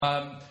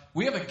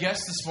We have a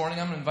guest this morning.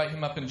 I'm going to invite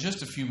him up in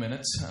just a few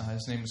minutes.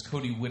 His name is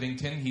Cody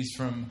Whittington. He's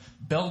from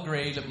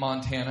Belgrade,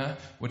 Montana,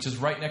 which is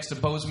right next to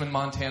Bozeman,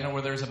 Montana,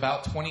 where there's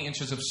about 20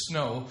 inches of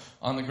snow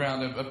on the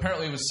ground.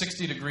 Apparently it was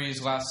 60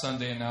 degrees last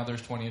Sunday, and now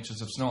there's 20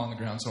 inches of snow on the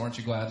ground. So aren't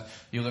you glad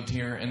you lived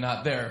here and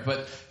not there?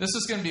 But this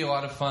is going to be a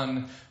lot of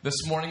fun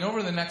this morning.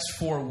 Over the next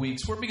 4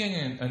 weeks, we're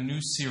beginning a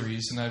new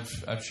series, and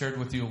I've shared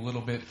with you a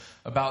little bit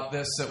about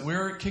this, that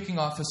we're kicking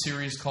off a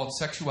series called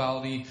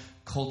Sexuality,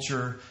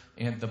 Culture,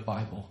 and the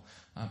Bible.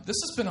 This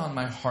has been on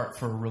my heart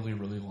for a really,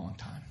 really long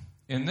time.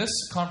 And this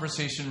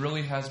conversation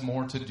really has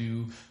more to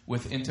do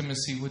with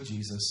intimacy with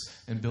Jesus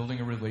and building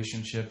a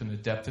relationship and a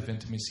depth of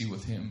intimacy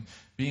with Him,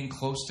 being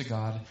close to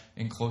God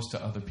and close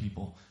to other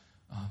people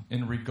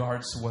in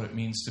regards to what it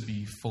means to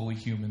be fully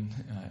human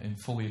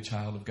and fully a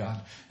child of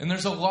God. And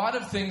there's a lot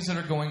of things that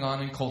are going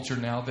on in culture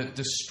now that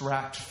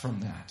distract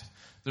from that.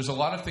 There's a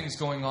lot of things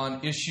going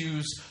on,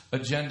 issues,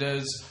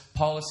 agendas,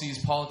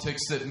 policies,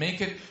 politics that make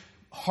it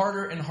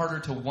harder and harder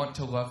to want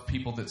to love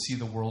people that see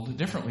the world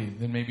differently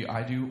than maybe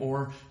I do,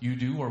 or you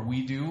do, or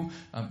we do.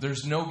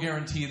 There's no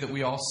guarantee that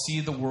we all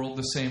see the world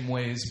the same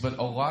ways, but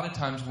a lot of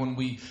times when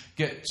we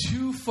get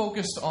too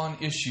focused on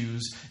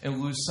issues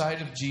and lose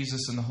sight of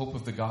Jesus and the hope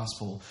of the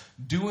gospel,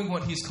 doing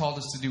what He's called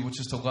us to do, which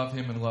is to love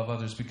Him and love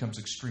others, becomes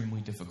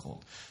extremely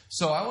difficult.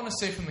 So I want to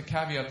say from the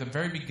caveat at the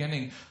very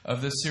beginning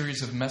of this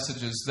series of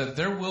messages that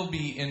there will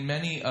be in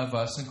many of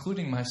us,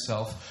 including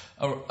myself,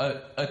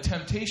 a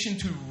temptation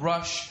to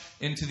rush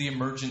into the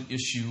emergent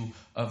issue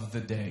of the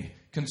day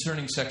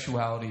concerning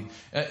sexuality.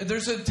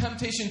 There's a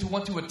temptation to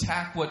want to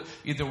attack what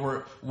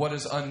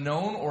is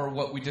unknown or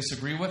what we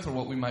disagree with or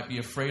what we might be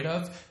afraid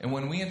of. And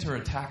when we enter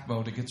attack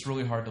mode, it gets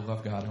really hard to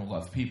love God and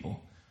love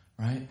people,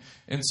 right?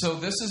 And so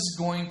this is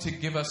going to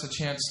give us a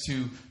chance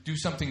to do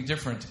something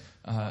different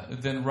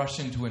than rush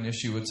into an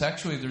issue.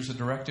 There's a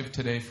directive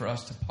today for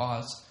us to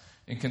pause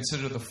and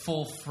consider the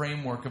full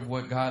framework of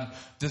what God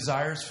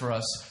desires for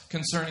us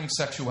concerning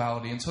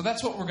sexuality. And so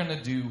that's what we're going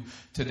to do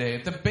today.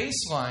 At the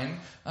baseline,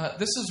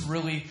 this is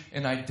really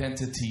an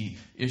identity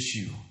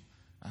issue.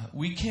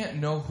 We can't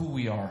know who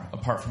we are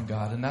apart from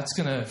God, and that's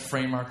going to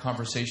frame our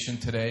conversation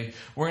today.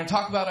 We're going to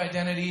talk about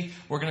identity.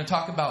 We're going to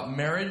talk about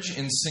marriage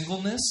and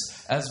singleness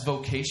as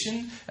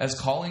vocation, as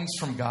callings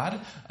from God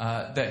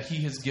that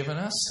He has given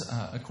us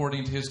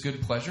according to His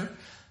good pleasure.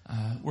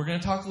 We're going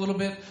to talk a little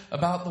bit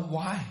about the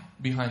why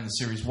behind the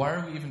series. Why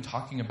are we even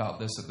talking about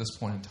this at this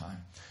point in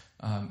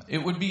time?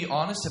 It would be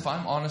honest, if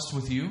I'm honest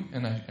with you,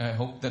 and I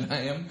hope that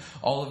I am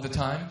all of the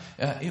time,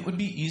 it would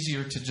be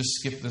easier to just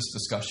skip this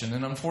discussion.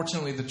 And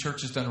unfortunately, the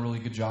church has done a really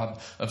good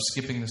job of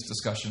skipping this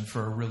discussion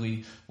for a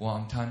really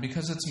long time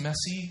because it's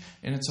messy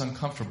and it's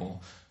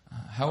uncomfortable.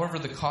 However,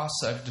 the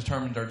costs I've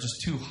determined are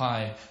just too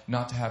high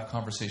not to have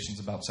conversations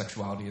about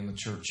sexuality in the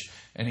church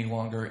any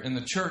longer. In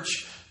the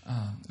church,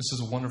 this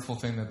is a wonderful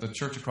thing that the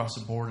church across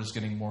the board is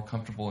getting more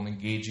comfortable in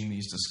engaging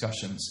these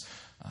discussions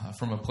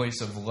from a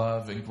place of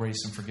love and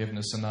grace and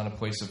forgiveness and not a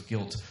place of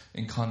guilt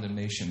and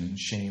condemnation and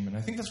shame. And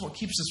I think that's what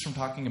keeps us from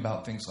talking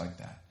about things like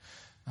that.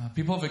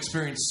 People have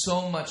experienced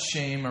so much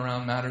shame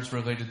around matters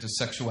related to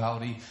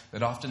sexuality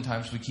that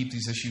oftentimes we keep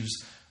these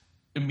issues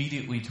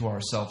immediately to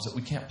ourselves, that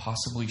we can't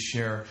possibly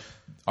share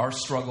our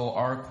struggle,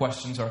 our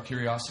questions, our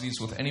curiosities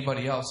with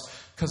anybody else,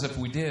 because if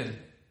we did,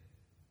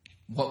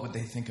 what would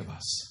they think of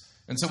us?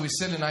 And so we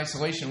sit in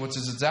isolation, which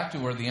is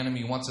exactly where the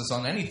enemy wants us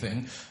on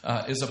anything,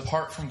 is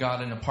apart from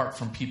God and apart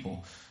from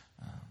people.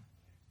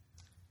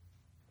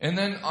 And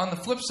then on the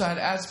flip side,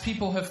 as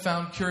people have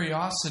found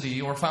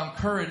curiosity or found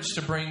courage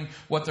to bring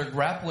what they're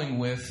grappling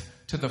with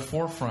to the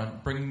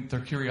forefront, bring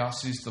their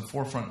curiosities to the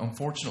forefront,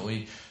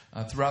 unfortunately,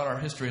 throughout our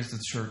history as the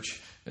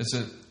church, is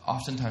that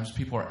oftentimes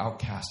people are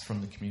outcast from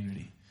the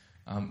community.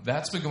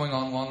 That's been going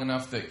on long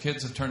enough that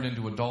kids have turned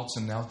into adults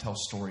and now tell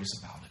stories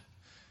about it.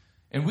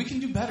 And we can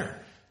do better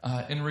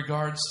in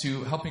regards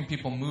to helping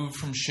people move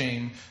from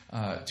shame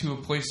to a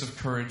place of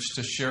courage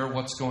to share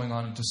what's going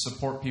on and to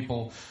support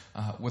people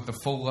with the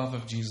full love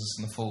of Jesus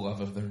and the full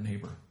love of their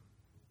neighbor.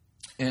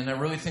 And I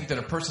really think that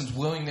a person's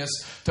willingness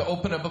to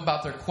open up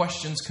about their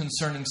questions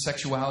concerning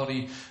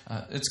sexuality,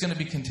 it's going to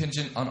be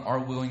contingent on our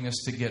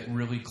willingness to get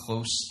really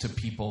close to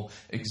people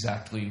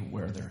exactly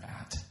where they're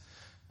at.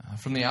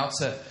 From the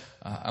outset,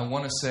 I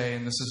want to say,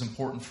 and this is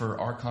important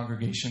for our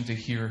congregation to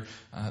hear,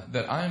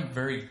 that I am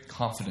very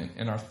confident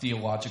in our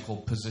theological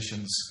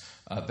positions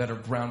that are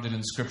grounded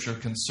in Scripture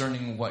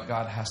concerning what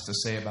God has to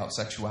say about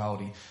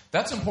sexuality.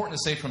 That's important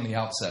to say from the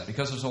outset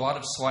because there's a lot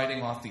of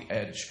sliding off the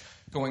edge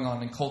going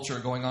on in culture,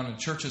 going on in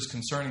churches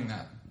concerning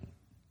that.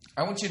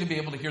 I want you to be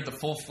able to hear the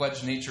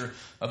full-fledged nature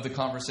of the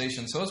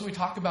conversation. So as we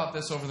talk about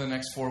this over the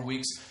next 4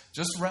 weeks,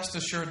 just rest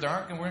assured we're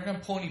not going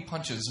to pull any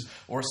punches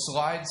or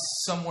slide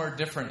somewhere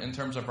different in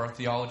terms of our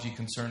theology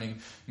concerning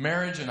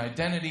marriage and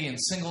identity and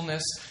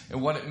singleness and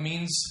what it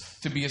means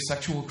to be a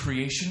sexual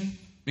creation,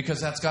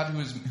 because that's God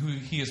who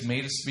He has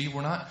made us to be.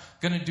 We're not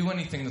going to do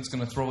anything that's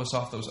going to throw us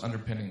off those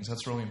underpinnings.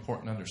 That's really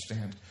important to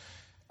understand.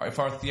 If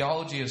our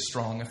theology is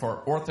strong, if our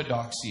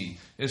orthodoxy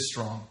is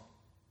strong,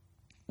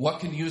 what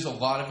can use a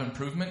lot of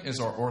improvement is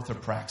our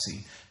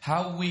orthopraxy,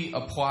 how we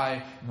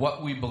apply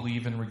what we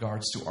believe in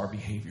regards to our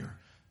behavior.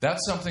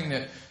 That's something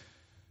that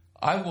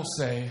I will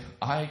say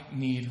I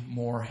need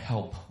more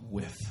help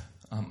with.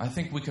 I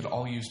think we could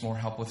all use more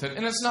help with it.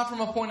 And it's not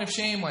from a point of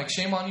shame, like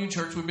shame on you,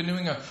 church. We've been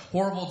doing a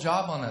horrible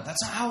job on that.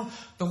 That's not how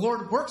the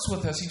Lord works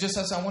with us. He just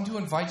says, I want to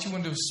invite you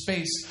into a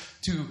space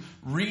to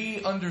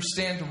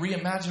re-understand, to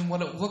reimagine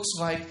what it looks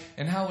like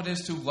and how it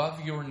is to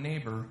love your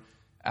neighbor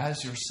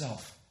as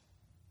yourself.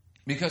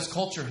 Because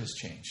culture has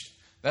changed.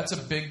 That's a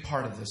big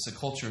part of this. The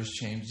culture has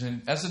changed.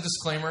 And as a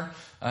disclaimer,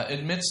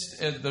 amidst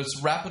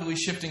this rapidly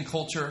shifting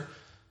culture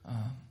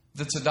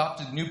that's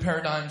adopted new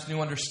paradigms,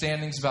 new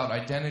understandings about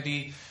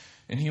identity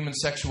and human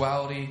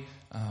sexuality,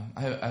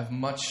 I have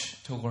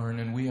much to learn,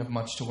 and we have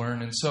much to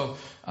learn. And so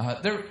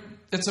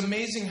it's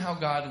amazing how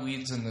God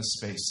leads in this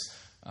space.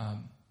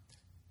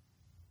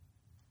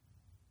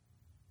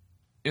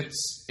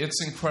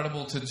 It's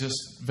incredible to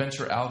just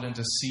venture out and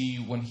to see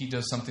when he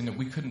does something that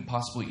we couldn't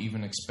possibly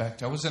even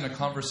expect. I was in a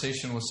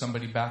conversation with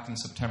somebody back in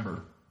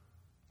September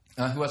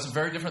who has a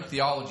very different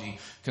theology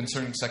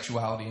concerning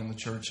sexuality in the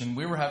church. And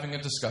we were having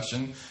a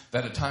discussion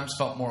that at times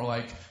felt more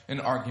like an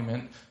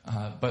argument,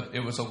 but it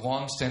was a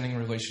long-standing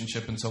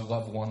relationship, and so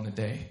love won the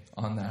day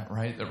on that,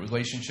 right? That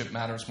relationship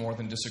matters more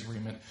than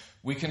disagreement.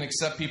 We can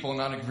accept people and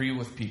not agree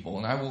with people,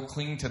 and I will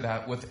cling to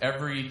that with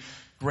every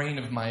grain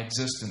of my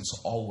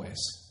existence always.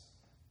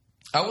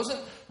 I wasn't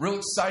real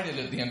excited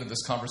at the end of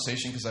this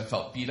conversation because I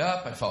felt beat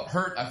up, I felt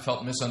hurt, I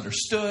felt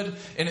misunderstood,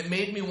 and it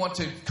made me want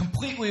to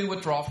completely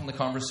withdraw from the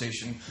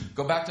conversation,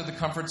 go back to the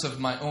comforts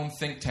of my own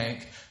think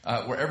tank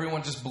where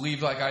everyone just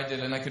believed like I did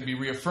and I could be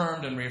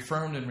reaffirmed and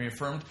reaffirmed and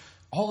reaffirmed.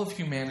 All of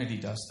humanity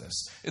does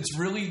this. It's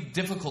really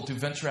difficult to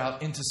venture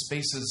out into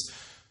spaces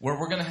where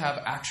we're going to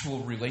have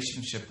actual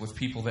relationship with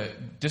people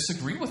that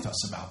disagree with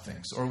us about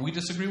things, or we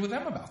disagree with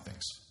them about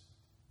things.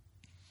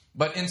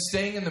 But in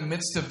staying in the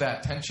midst of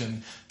that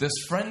tension, this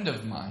friend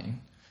of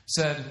mine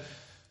said,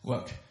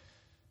 look,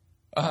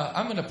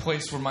 I'm in a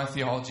place where my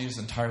theology is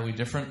entirely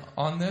different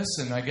on this,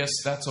 and I guess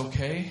that's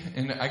okay.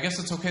 And I guess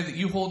it's okay that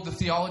you hold the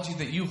theology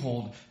that you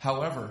hold.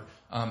 However,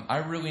 I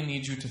really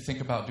need you to think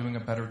about doing a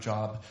better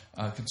job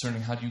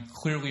concerning how you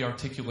clearly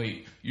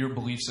articulate your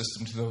belief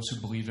system to those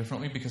who believe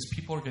differently, because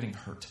people are getting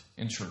hurt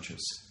in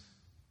churches.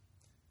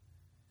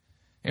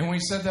 And when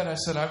he said that, I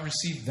said, I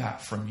received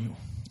that from you.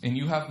 And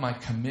you have my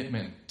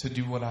commitment to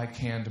do what I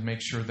can to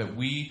make sure that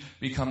we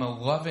become a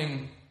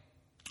loving,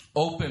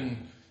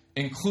 open,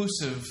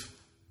 inclusive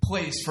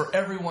place for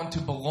everyone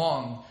to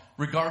belong,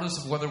 regardless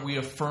of whether we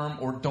affirm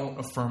or don't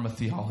affirm a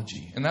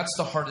theology. And that's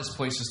the hardest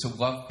place, is to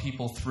love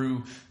people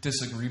through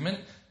disagreement.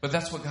 But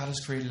that's what God has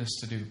created us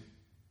to do.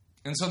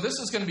 And so this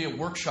is going to be a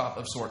workshop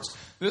of sorts.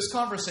 This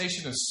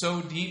conversation is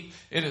so deep.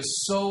 It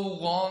is so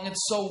long.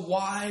 It's so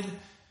wide.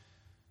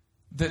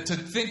 That to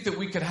think that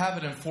we could have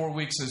it in 4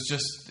 weeks it's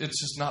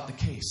just not the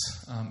case.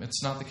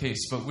 It's not the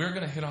case. But we're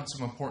going to hit on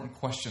some important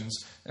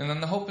questions. And then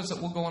the hope is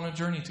that we'll go on a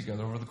journey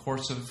together over the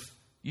course of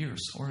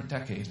years or a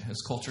decade as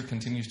culture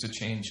continues to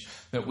change,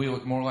 that we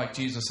look more like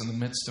Jesus in the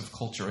midst of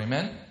culture.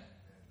 Amen?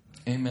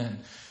 Amen.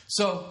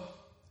 So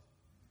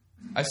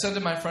I said to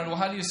my friend, well,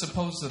 how do you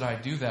suppose that I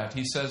do that?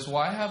 He says,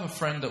 well, I have a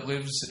friend that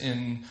lives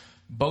in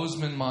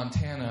Bozeman,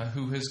 Montana,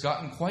 who has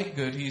gotten quite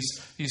good.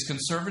 He's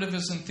conservative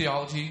in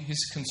theology.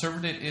 He's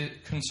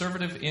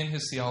conservative in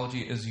his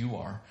theology as you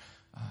are.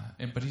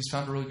 But he's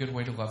found a really good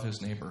way to love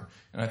his neighbor.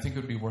 And I think it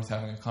would be worth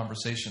having a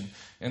conversation.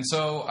 And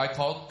so I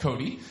called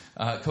Cody.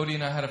 Cody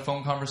and I had a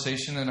phone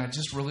conversation, and I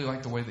just really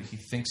like the way that he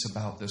thinks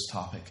about this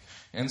topic.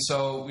 And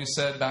so we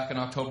said back in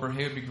October,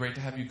 hey, it would be great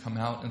to have you come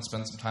out and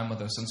spend some time with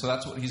us. And so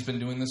that's what he's been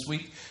doing this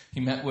week. He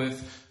met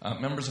with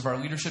members of our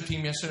leadership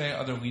team yesterday,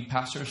 other lead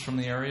pastors from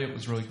the area. It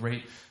was really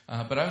great.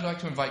 But I would like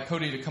to invite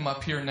Cody to come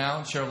up here now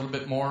and share a little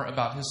bit more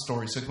about his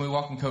story. So can we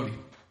welcome Cody?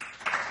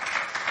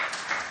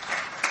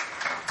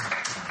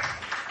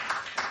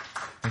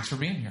 Thanks for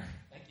being here.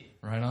 Thank you.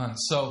 Right on.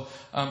 So,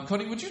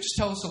 Cody, would you just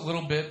tell us a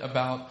little bit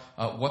about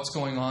what's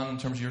going on in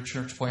terms of your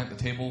church plant, the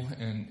table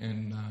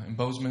in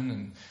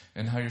Bozeman,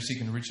 and how you're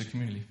seeking to reach the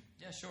community?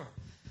 Yeah, sure.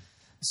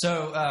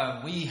 So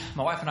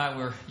my wife and I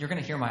you're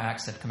going to hear my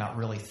accent come out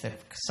really thick.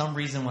 For some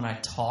reason when I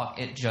talk,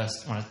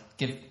 when I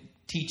give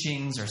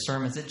teachings or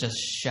sermons, it just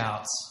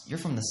shouts, you're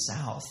from the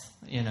South,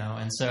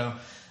 and so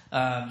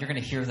you're going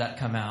to hear that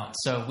come out.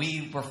 So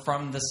we were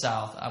from the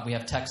South. We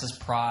have Texas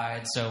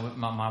pride. So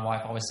my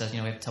wife always says, we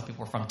have to tell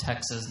people we're from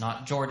Texas,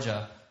 not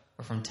Georgia.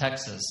 We're from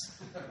Texas.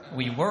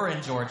 We were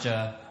in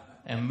Georgia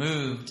and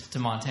moved to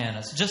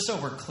Montana. So just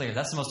so we're clear,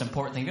 that's the most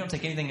important thing. You don't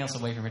take anything else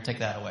away from her, take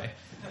that away.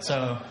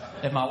 So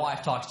if my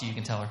wife talks to you, you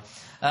can tell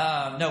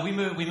her. No, we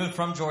moved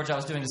from Georgia. I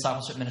was doing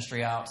discipleship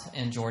ministry out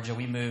in Georgia.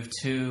 We moved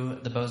to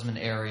the Bozeman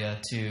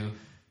area to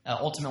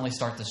ultimately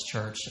start this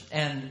church.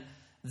 And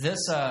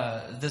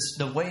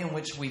the way in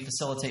which we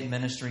facilitate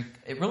ministry,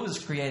 it really was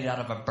created out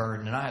of a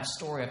burden. And I have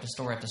story after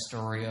story after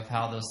story of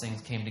how those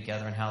things came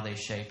together and how they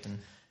shaped and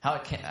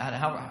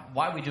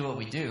why we do what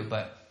we do.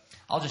 But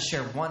I'll just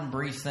share one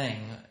brief thing.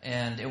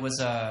 And it was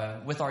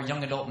with our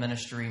young adult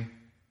ministry.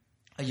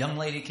 a young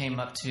lady came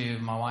up to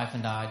my wife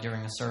and I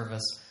during a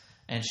service,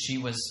 and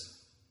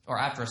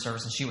after a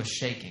service, and she was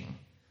shaking.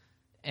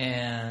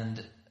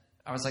 And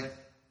I was like,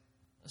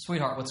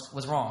 "Sweetheart,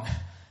 what's wrong?"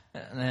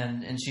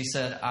 And she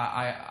said,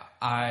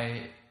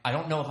 I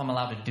don't know if I'm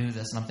allowed to do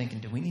this. And I'm thinking,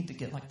 do we need to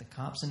get like the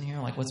cops in here?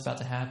 Like, what's about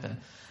to happen?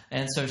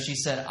 And so she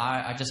said,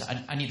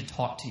 I need to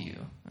talk to you.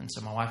 And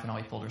so my wife and I,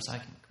 we pulled her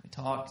aside. Can we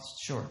talk?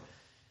 Sure.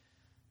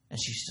 And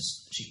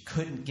she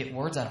couldn't get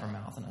words out of her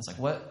mouth. And I was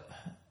like,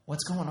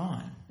 what's going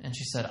on? And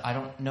she said, I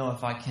don't know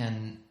if I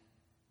can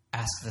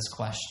ask this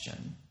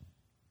question.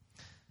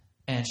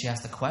 And she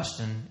asked the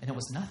question, and it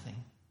was nothing.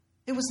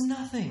 It was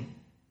nothing.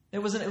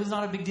 It was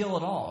not a big deal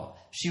at all.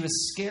 She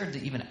was scared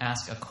to even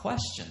ask a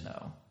question,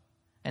 though.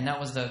 And that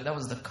was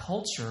the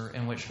culture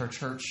in which her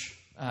church,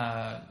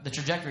 the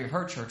trajectory of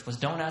her church was: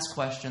 don't ask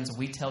questions.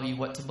 We tell you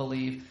what to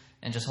believe,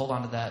 and just hold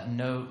on to that.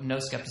 No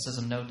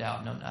skepticism, no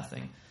doubt, no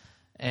nothing.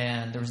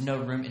 And there was no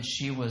room, and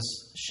she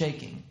was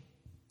shaking.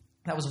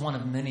 That was one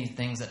of many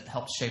things that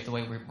helped shape the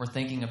way we're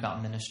thinking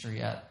about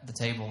ministry at the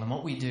table. And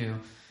what we do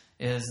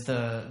is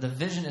the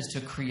vision is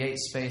to create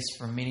space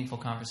for meaningful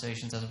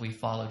conversations as we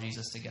follow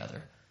Jesus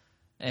together.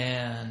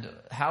 And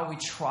how we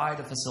try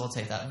to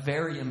facilitate that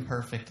very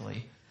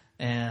imperfectly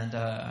and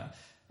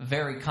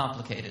very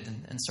complicated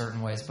in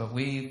certain ways. But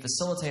we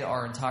facilitate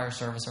our entire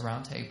service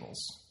around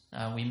tables.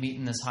 We meet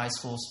in this high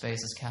school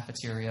space, this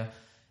cafeteria,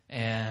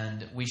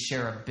 and we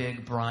share a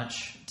big brunch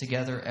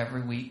together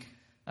every week.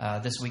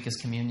 This week is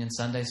Communion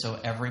Sunday, so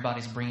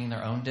everybody's bringing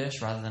their own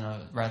dish rather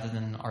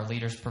than our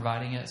leaders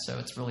providing it. So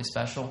it's really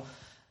special.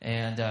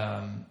 And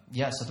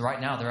so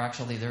right now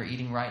they're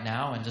eating right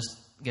now and just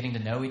getting to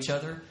know each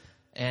other.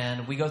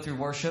 And we go through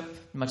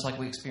worship, much like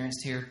we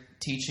experienced here.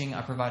 Teaching,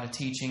 I provide a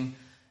teaching.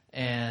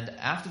 And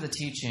after the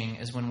teaching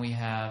is when we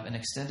have an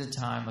extended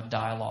time of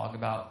dialogue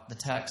about the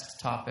text,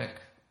 topic,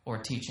 or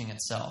teaching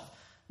itself.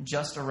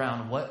 Just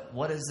around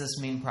what does this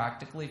mean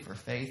practically for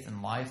faith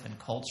and life and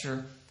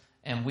culture.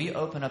 And we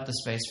open up the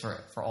space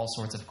for all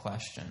sorts of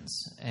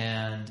questions.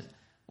 And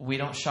we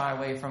don't shy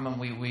away from them.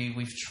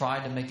 We've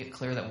tried to make it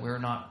clear that we're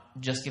not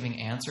just giving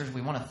answers.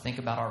 We want to think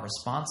about our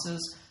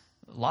responses.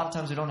 A lot of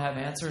times we don't have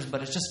answers,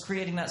 but it's just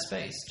creating that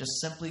space, just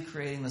simply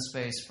creating the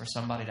space for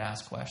somebody to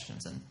ask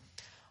questions. And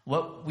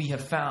what we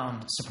have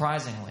found,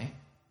 surprisingly,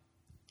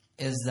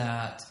 is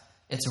that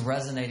it's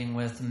resonating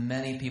with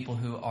many people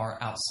who are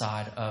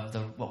outside of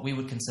what we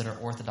would consider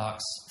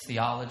orthodox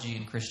theology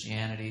and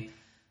Christianity.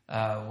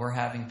 We're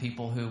having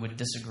people who would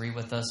disagree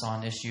with us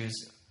on issues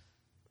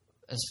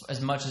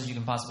as much as you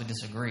can possibly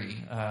disagree,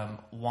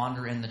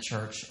 wander in the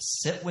church,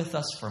 sit with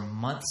us for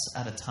months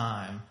at a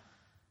time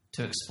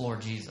to explore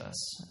Jesus.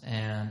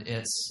 And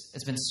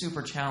it's been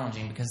super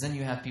challenging, because then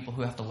you have people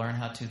who have to learn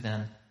how to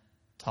then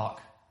talk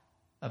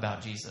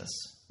about Jesus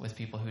with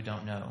people who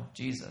don't know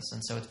Jesus.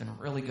 And so it's been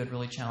really good,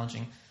 really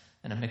challenging,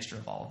 and a mixture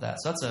of all of that.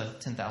 So that's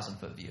a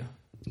 10,000-foot view.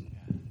 Yeah,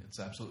 it's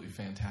absolutely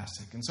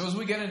fantastic. And so as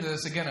we get into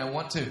this, again, I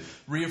want to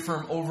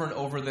reaffirm over and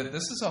over that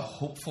this is a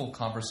hopeful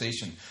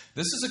conversation.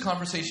 This is a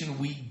conversation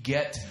we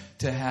get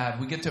to have.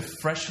 We get to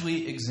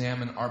freshly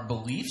examine our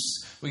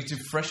beliefs. We get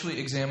to freshly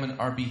examine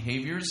our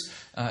behaviors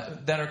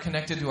that are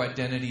connected to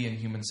identity and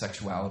human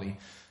sexuality.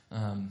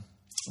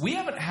 We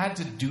haven't had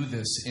to do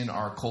this in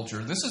our culture.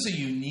 This is a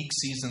unique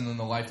season in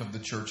the life of the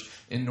church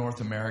in North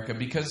America,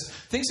 because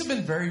things have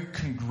been very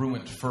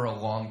congruent for a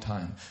long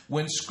time.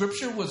 When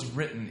Scripture was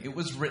written, it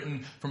was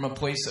written from a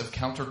place of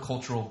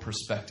countercultural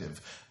perspective.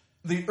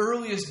 The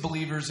earliest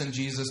believers in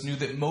Jesus knew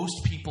that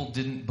most people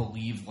didn't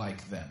believe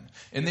like them,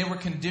 and they were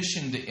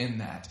conditioned in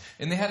that.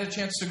 And they had a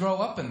chance to grow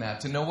up in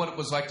that, to know what it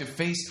was like to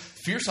face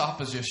fierce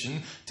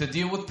opposition, to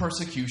deal with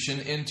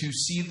persecution, and to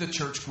see the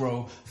church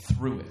grow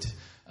through it.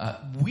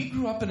 We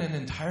grew up in an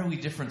entirely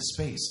different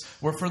space,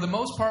 where for the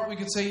most part we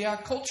could say, yeah,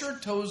 culture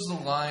toes the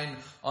line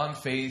on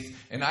faith,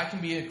 and I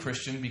can be a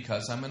Christian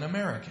because I'm an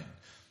American.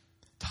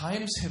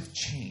 Times have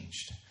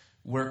changed,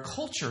 where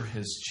culture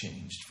has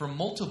changed for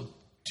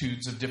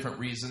multitudes of different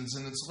reasons,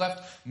 and it's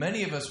left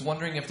many of us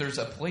wondering if there's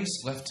a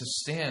place left to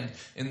stand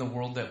in the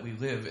world that we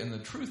live. And the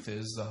truth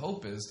is, the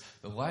hope is,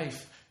 the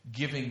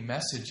life-giving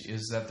message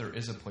is that there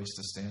is a place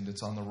to stand.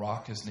 It's on the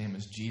rock. His name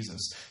is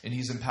Jesus. And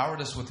he's empowered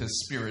us with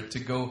his Spirit to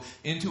go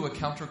into a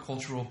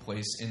countercultural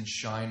place and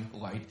shine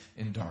light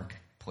in dark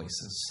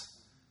places.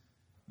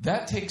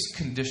 That takes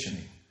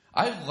conditioning.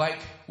 I like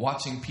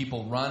watching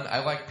people run.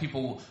 I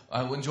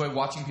enjoy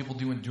watching people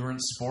do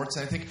endurance sports.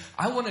 And I think,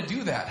 I want to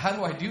do that. How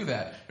do I do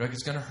that? You're like,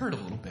 it's going to hurt a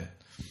little bit.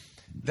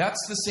 That's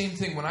the same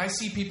thing when I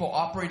see people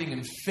operating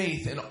in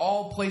faith in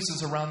all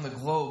places around the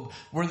globe,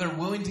 where they're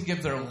willing to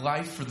give their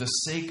life for the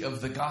sake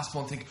of the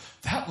gospel, and think,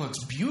 that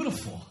looks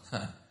beautiful.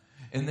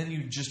 And then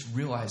you just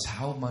realize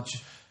how much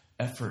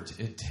effort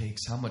it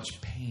takes, how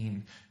much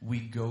pain we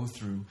go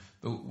through.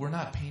 But we're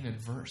not pain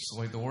adverse.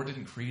 Like, the Lord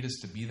didn't create us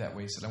to be that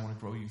way. He said, I want to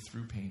grow you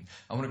through pain.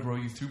 I want to grow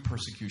you through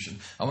persecution.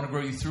 I want to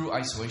grow you through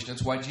isolation.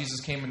 That's why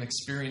Jesus came and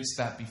experienced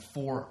that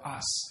before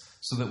us,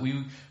 so that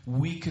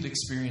we could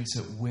experience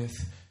it with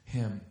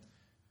him.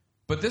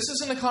 But this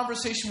isn't a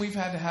conversation we've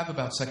had to have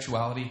about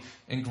sexuality,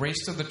 and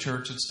grace to the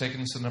church, it's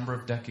taken us a number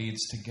of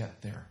decades to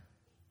get there.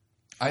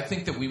 I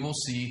think that we will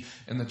see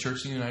in the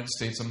church in the United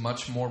States a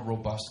much more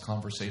robust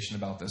conversation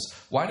about this.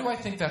 Why do I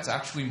think that's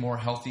actually more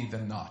healthy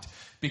than not?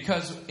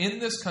 Because in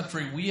this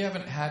country, we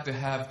haven't had to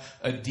have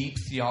a deep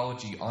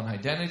theology on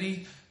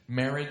identity,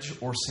 marriage,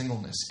 or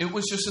singleness. It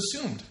was just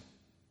assumed.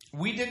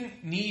 We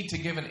didn't need to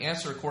give an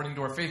answer according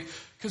to our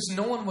faith because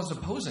no one was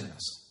opposing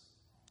us.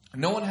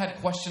 No one had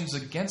questions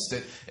against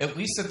it, at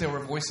least that they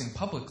were voicing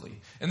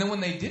publicly. And then when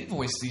they did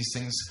voice these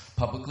things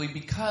publicly,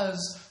 because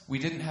we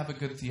didn't have a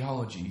good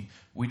theology,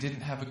 we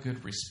didn't have a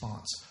good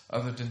response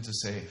other than to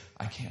say,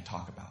 I can't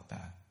talk about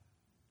that.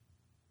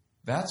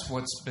 That's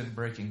what's been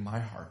breaking my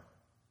heart.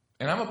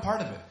 And I'm a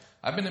part of it.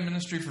 I've been in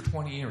ministry for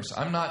 20 years.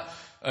 I'm not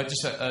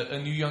just a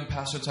new young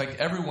pastor. It's like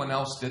everyone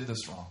else did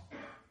this wrong.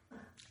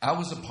 I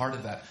was a part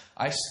of that.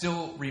 I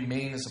still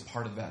remain as a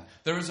part of that.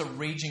 There is a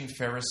raging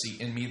Pharisee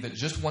in me that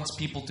just wants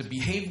people to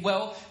behave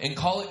well and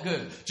call it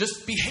good.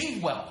 Just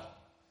behave well.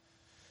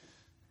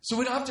 So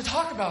we don't have to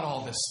talk about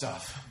all this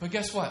stuff. But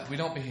guess what? We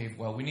don't behave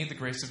well. We need the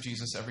grace of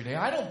Jesus every day.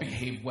 I don't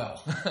behave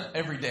well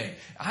every day.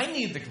 I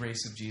need the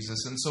grace of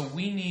Jesus. And so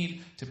we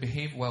need to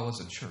behave well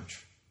as a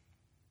church.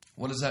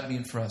 What does that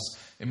mean for us?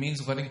 It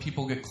means letting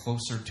people get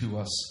closer to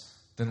us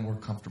than we're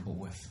comfortable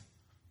with.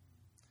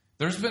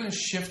 There's been a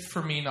shift for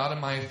me, not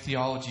in my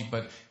theology,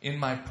 but in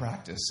my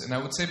practice. And I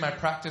would say my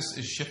practice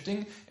is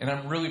shifting, and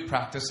I'm really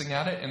practicing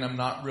at it, and I'm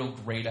not real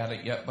great at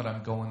it yet, but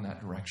I'm going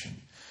that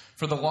direction.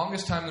 For the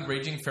longest time, the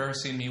raging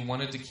Pharisee in me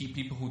wanted to keep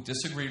people who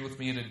disagreed with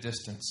me at a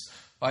distance,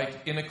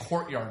 like in a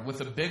courtyard with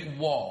a big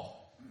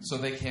wall, so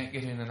they can't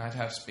get in and I'd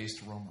have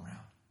space to roam around.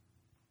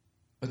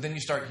 But then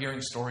you start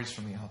hearing stories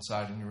from the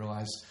outside, and you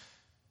realize,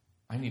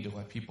 I need to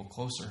let people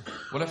closer.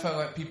 What if I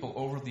let people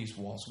over these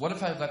walls? What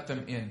if I let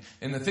them in?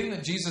 And the thing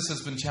that Jesus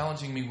has been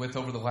challenging me with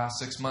over the last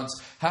 6 months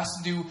has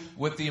to do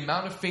with the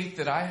amount of faith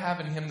that I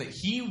have in him that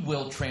he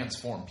will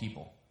transform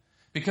people.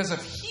 Because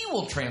if he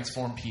will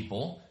transform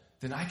people,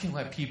 then I can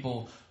let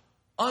people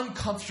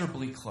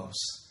uncomfortably close.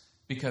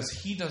 Because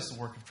he does the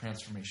work of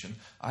transformation.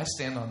 I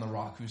stand on the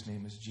rock whose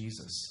name is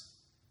Jesus.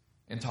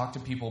 And talk to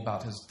people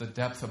about the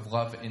depth of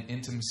love and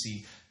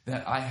intimacy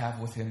that I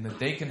have with him, that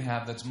they can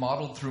have, that's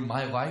modeled through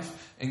my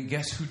life. And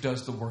guess who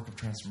does the work of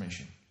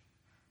transformation?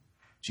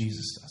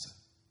 Jesus does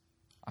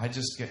it. I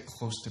just get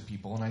close to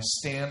people, and I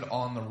stand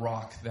on the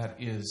rock that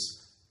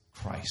is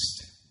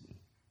Christ.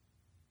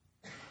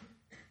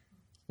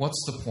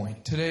 What's the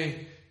point?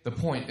 Today, the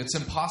point, it's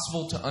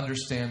impossible to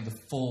understand the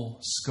full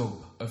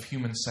scope of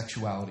human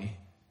sexuality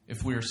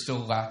if we are still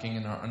lacking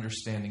in our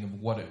understanding of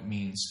what it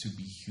means to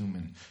be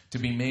human, to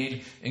be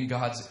made in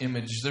God's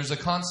image. There's a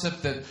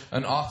concept that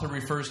an author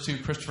refers to,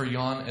 Christopher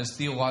Yuan, as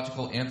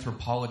theological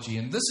anthropology.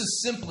 And this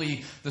is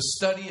simply the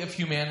study of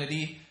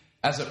humanity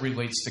as it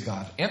relates to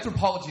God.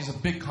 Anthropology is a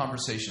big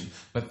conversation,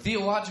 but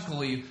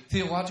theological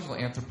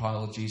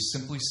anthropology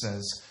simply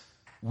says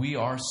we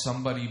are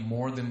somebody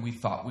more than we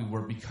thought we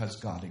were because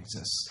God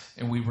exists,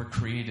 and we were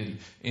created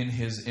in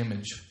his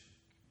image.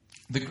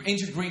 The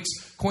ancient Greeks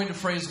coined a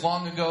phrase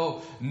long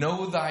ago,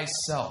 know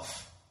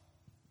thyself.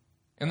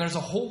 And there's a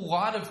whole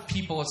lot of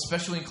people,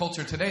 especially in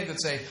culture today,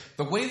 that say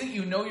the way that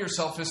you know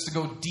yourself is to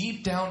go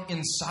deep down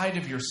inside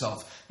of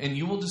yourself, and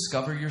you will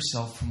discover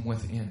yourself from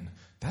within.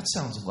 That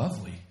sounds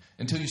lovely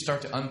until you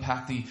start to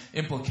unpack the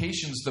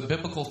implications, the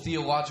biblical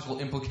theological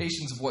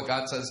implications of what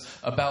God says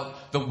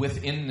about the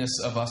withinness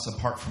of us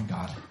apart from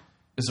God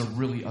is a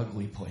really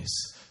ugly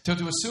place. To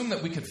assume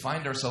that we could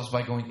find ourselves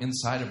by going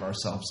inside of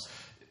ourselves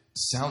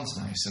sounds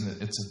nice,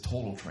 and it's a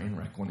total train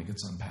wreck when it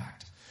gets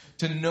unpacked.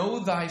 To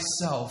know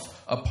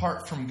thyself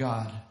apart from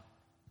God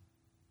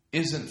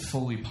isn't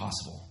fully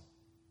possible.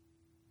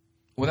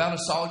 Without a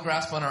solid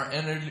grasp on our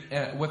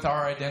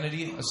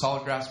identity, a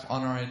solid grasp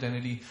on our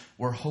identity,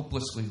 we're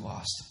hopelessly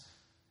lost.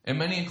 And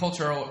many in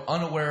culture are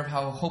unaware of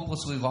how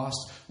hopelessly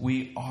lost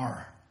we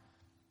are.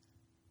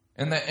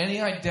 And that any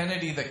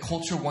identity that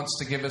culture wants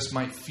to give us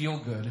might feel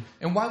good.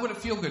 And why would it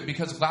feel good?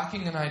 Because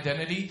lacking an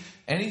identity,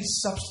 any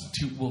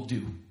substitute will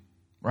do.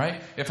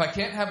 Right? If I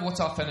can't have what's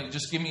authentic,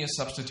 just give me a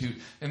substitute.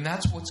 And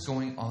that's what's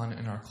going on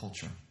in our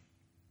culture.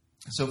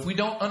 So if we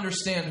don't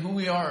understand who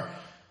we are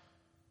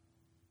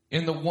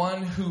in the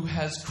one who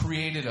has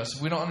created us,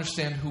 if we don't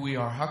understand who we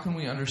are, how can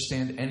we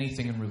understand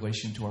anything in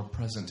relation to our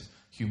present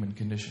human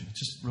condition?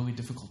 It's just really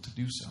difficult to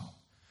do so.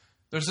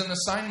 There's an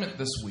assignment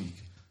this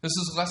week. This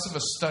is less of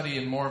a study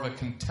and more of a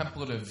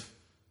contemplative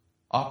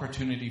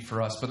opportunity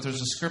for us. But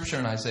there's a scripture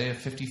in Isaiah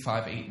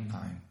 55, 8 and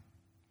 9.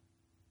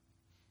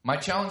 My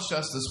challenge to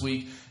us this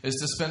week is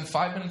to spend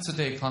 5 minutes a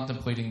day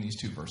contemplating these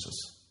two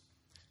verses.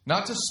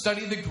 Not to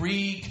study the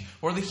Greek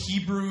or the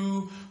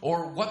Hebrew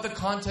or what the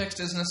context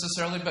is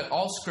necessarily, but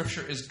all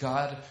Scripture is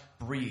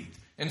God-breathed.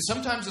 And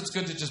sometimes it's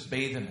good to just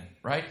bathe in it,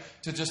 right?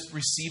 To just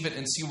receive it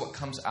and see what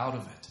comes out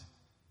of it.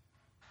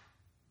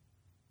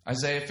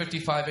 Isaiah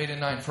 55, 8 and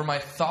 9. For my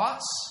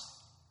thoughts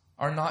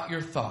are not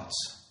your thoughts.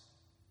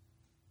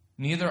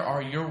 Neither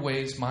are your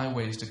ways my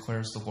ways,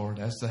 declares the Lord.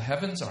 As the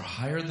heavens are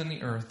higher than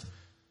the earth,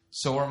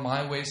 so are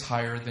my ways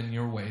higher than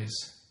your ways,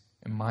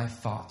 and my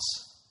thoughts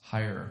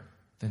higher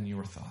than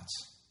your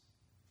thoughts.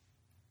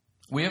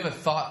 We have a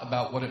thought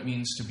about what it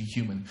means to be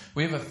human.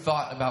 We have a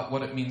thought about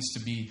what it means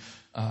to be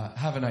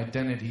have an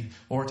identity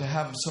or to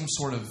have some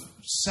sort of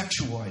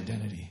sexual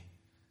identity.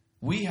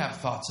 We have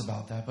thoughts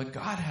about that, but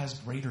God has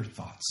greater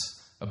thoughts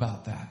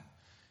about that.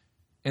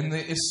 And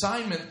the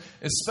assignment,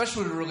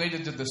 especially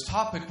related to this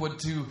topic, would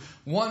to,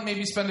 one,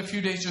 maybe spend a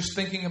few days just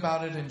thinking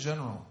about it in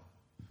general.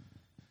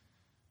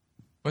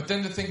 But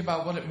then to think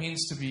about what it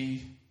means to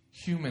be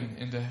human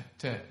and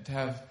to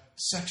have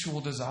sexual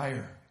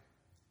desire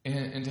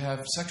and to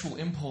have sexual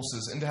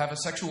impulses and to have a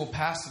sexual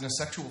past and a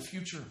sexual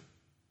future.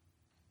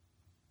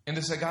 And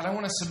to say, God, I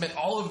want to submit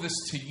all of this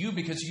to you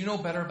because you know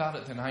better about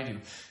it than I do.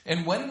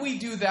 And when we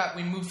do that,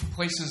 we move from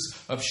places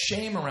of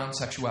shame around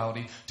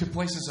sexuality to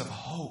places of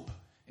hope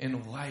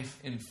and life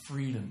and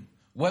freedom,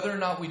 whether or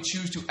not we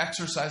choose to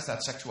exercise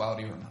that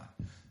sexuality or not.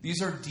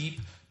 These are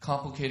deep,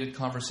 complicated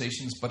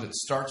conversations, but it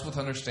starts with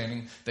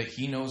understanding that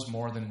He knows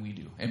more than we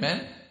do.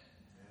 Amen?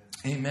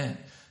 Amen.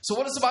 So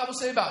what does the Bible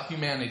say about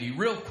humanity?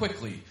 Real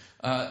quickly,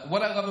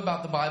 what I love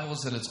about the Bible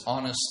is that it's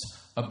honest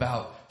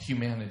about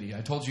humanity.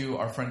 I told you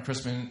our friend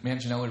Chris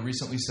Manginelli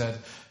recently said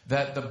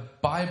that the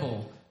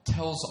Bible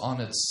tells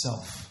on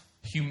itself.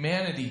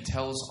 Humanity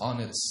tells on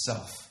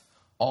itself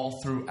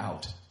all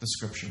throughout the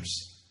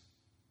Scriptures.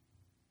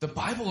 The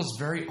Bible is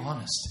very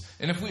honest.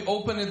 And if we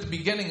open at the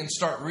beginning and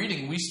start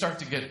reading, we start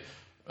to get...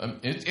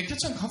 it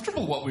gets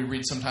uncomfortable what we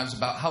read sometimes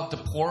about how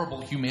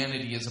deplorable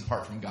humanity is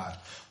apart from God.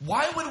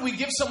 Why would we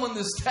give someone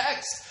this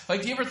text?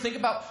 Like, do you ever think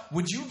about,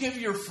 would you give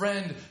your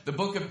friend the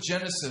book of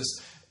Genesis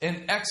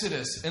and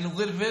Exodus and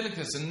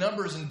Leviticus and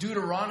Numbers and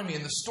Deuteronomy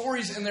and the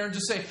stories in there and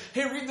just say,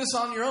 hey, read this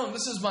on your own.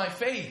 This is my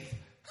faith.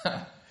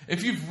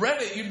 If you've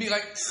read it, you'd be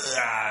like,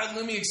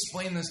 let me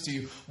explain this to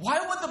you. Why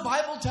would the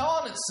Bible tell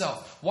on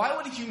itself? Why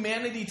would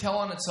humanity tell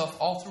on itself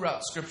all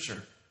throughout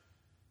Scripture?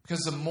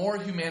 Because the more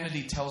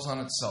humanity tells on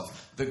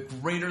itself, the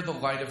greater the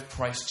light of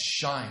Christ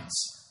shines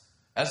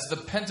as the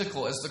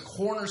pentacle, as the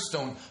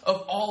cornerstone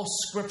of all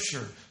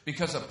Scripture.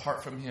 Because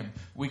apart from Him,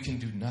 we can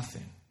do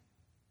nothing.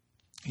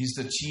 He's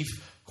the chief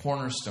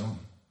cornerstone.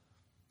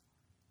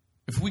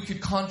 If we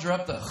could conjure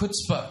up the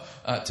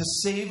chutzpah to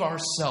save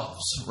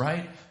ourselves,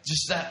 right?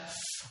 Just that,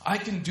 I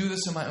can do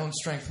this in my own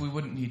strength, we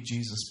wouldn't need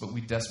Jesus, but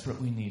we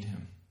desperately need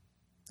Him.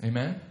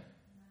 Amen?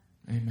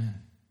 Amen.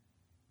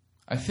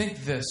 I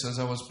think this, as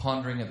I was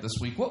pondering it this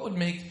week, what would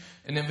make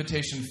an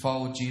invitation to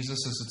follow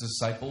Jesus as a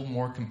disciple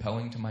more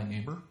compelling to my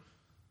neighbor?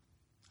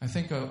 I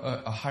think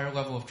a higher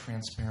level of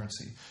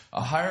transparency,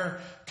 a higher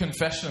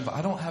confession of,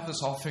 I don't have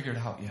this all figured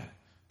out yet,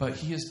 but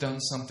He has done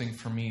something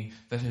for me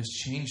that has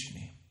changed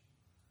me.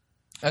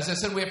 As I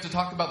said, we have to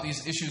talk about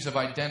these issues of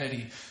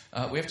identity.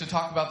 We have to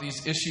talk about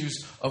these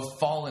issues of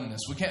fallenness.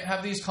 We can't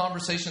have these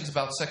conversations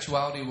about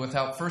sexuality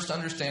without first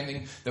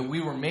understanding that we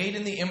were made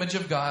in the image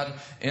of God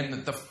and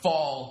that the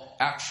fall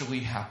actually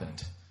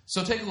happened.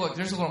 So take a look.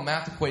 There's a little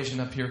math equation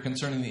up here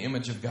concerning the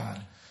image of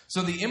God.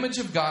 So the image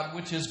of God,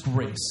 which is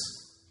grace,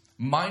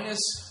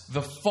 minus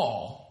the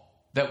fall,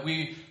 that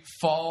we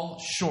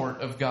fall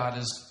short of God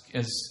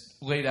as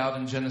laid out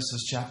in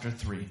Genesis chapter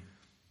 3.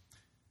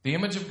 The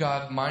image of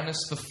God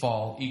minus the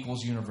fall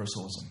equals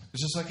universalism.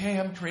 It's just like, hey,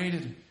 I'm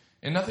created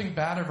and nothing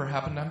bad ever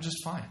happened. I'm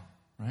just fine,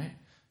 right?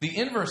 The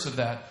inverse of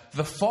that,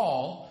 the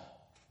fall,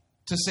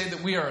 to say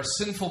that we are a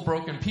sinful,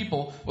 broken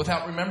people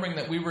without remembering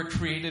that we were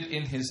created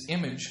in His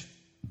image,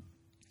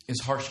 is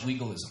harsh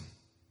legalism.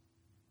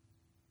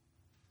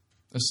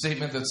 A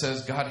statement that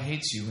says God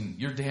hates you and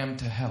you're damned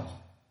to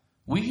hell.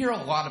 We hear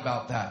a lot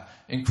about that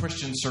in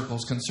Christian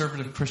circles,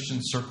 conservative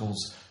Christian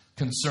circles,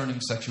 concerning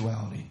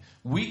sexuality.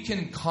 We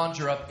can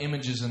conjure up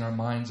images in our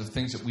minds of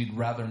things that we'd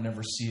rather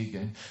never see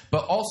again.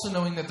 But also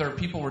knowing that there are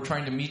people we're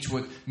trying to meet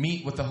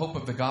with the hope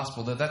of the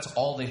gospel, that's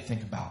all they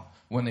think about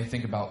when they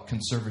think about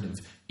conservative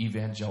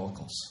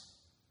evangelicals.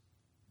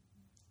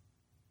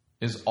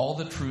 Is all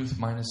the truth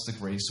minus the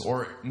grace.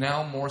 Or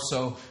now more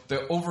so, the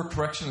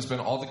overcorrection has been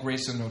all the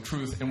grace and no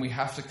truth, and we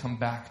have to come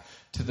back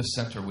to the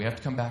center. We have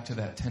to come back to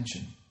that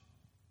tension.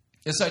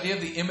 This idea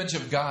of the image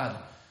of God,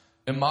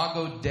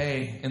 imago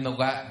Dei in the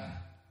Latin.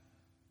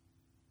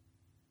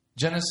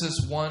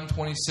 Genesis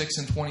 1:26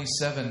 and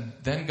 27.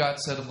 Then God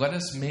said, let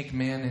us make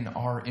man in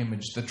our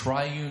image. The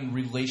triune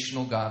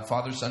relational God,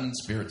 Father, Son, and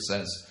Spirit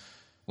says,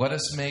 let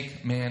us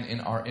make man in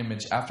our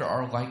image, after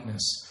our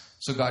likeness.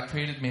 So God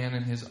created man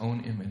in His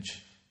own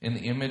image. In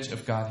the image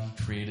of God,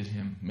 He created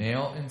him.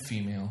 Male and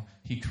female,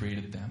 He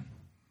created them.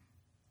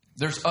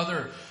 There's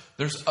other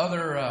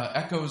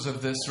echoes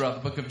of this throughout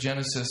the book of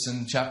Genesis.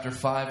 In chapter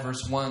 5,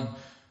 verse 1,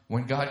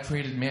 when God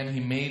created man, He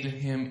made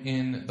him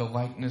in the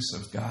likeness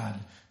of God.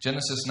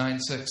 Genesis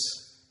 9:6,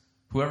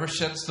 whoever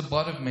sheds the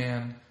blood of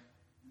man,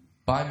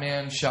 by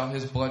man shall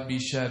his blood be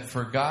shed.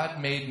 For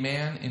God made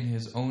man in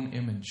His own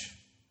image.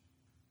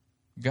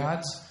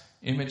 God's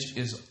image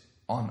is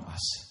on us.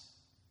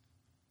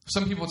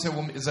 Some people would say,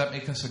 well, does that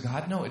make us a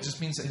God? No, it just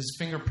means that his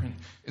fingerprint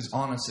is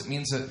on us. It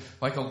means that,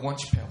 like a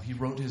lunch pail, he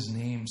wrote his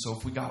name, so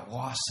if we got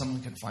lost,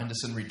 someone could find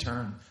us and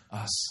return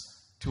us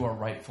to our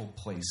rightful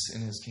place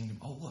in his kingdom.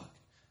 Oh, look,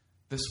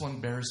 this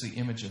one bears the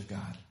image of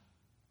God.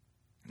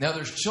 Now,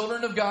 there's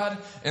children of God,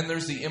 and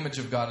there's the image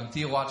of God, and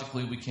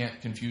theologically, we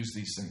can't confuse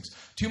these things.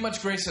 Too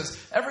Much Grace says,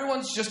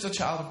 everyone's just a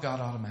child of God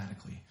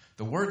automatically.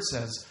 The Word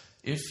says,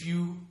 if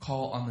you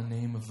call on the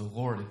name of the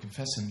Lord and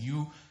confess him,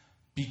 you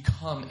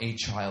become a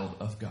child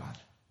of God.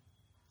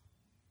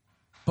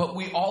 But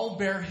we all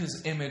bear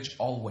his image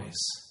always.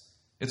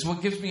 It's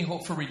what gives me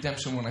hope for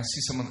redemption when I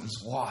see someone that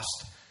is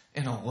lost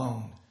and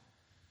alone.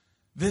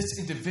 This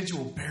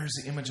individual bears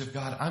the image of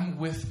God. I'm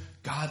with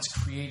God's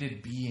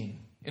created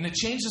being. And it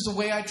changes the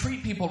way I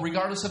treat people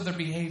regardless of their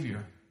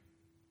behavior.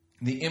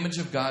 The image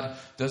of God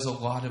does a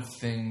lot of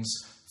things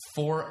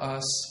for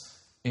us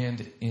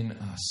and in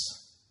us.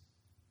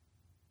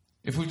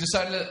 If we've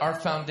decided at our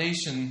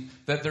foundation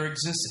that there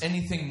exists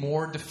anything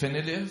more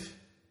definitive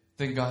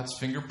than God's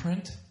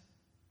fingerprint,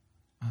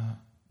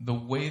 the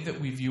way that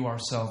we view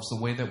ourselves,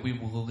 the way that we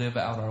will live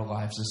out our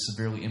lives is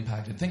severely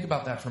impacted. Think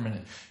about that for a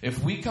minute.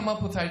 If we come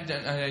up with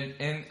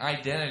an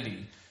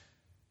identity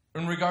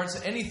in regards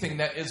to anything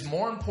that is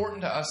more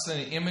important to us than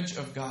the image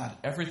of God,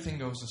 everything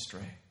goes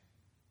astray.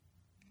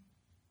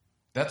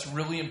 That's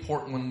really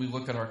important when we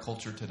look at our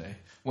culture today.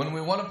 When we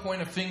want to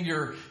point a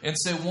finger and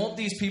say, won't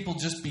these people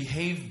just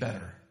behave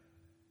better?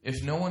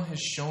 If no one has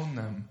shown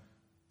them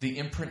the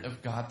imprint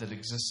of God that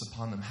exists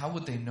upon them, how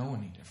would they know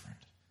any different?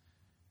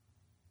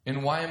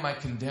 And why am I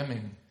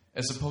condemning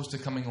as opposed to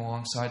coming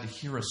alongside to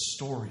hear a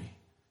story,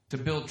 to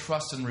build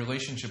trust and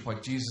relationship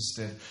like Jesus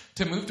did,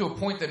 to move to a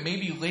point that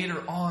maybe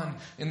later on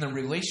in the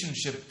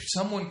relationship,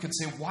 someone could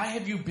say, why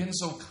have you been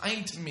so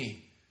kind to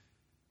me?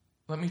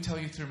 Let me tell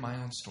you through my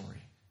own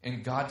story.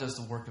 And God does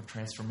the work of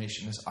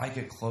transformation as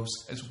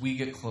we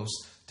get close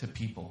to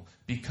people,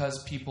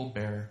 because people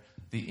bear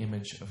the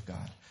image of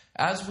God.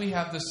 As we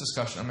have this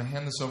discussion, I'm going to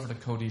hand this over to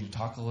Cody to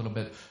talk a little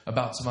bit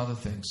about some other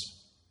things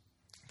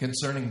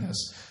concerning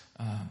this.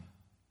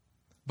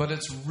 But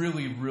it's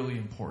really, really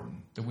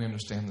important that we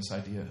understand this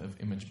idea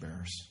of image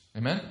bearers.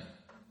 Amen?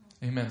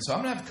 Amen. So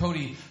I'm going to have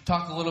Cody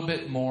talk a little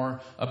bit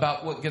more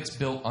about what gets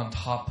built on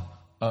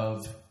top of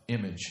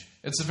image.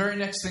 It's the very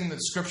next thing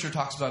that Scripture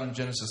talks about in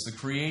Genesis, the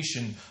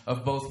creation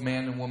of both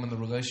man and woman, the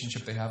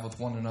relationship they have with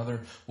one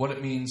another, what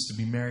it means to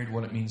be married,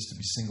 what it means to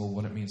be single,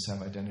 what it means to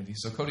have identity.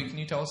 So, Cody, can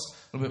you tell us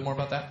a little bit more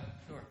about that?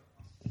 Sure.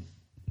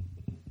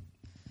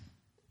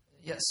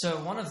 Yeah, so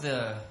one of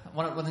the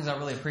things I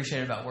really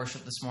appreciated about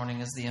worship this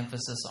morning is the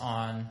emphasis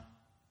on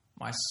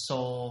my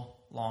soul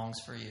longs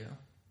for you.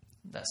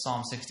 That's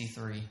Psalm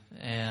 63.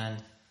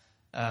 And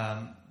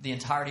the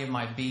entirety of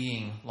my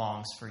being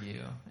longs for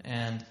you.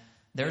 And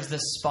there's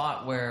this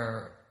spot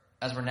where,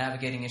 as we're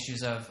navigating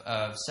issues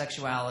of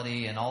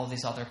sexuality and all of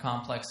these other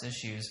complex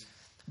issues,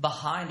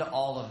 behind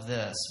all of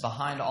this,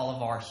 behind all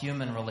of our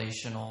human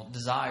relational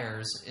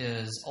desires,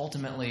 is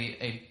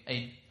ultimately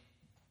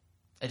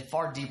a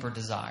far deeper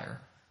desire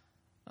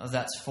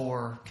that's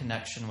for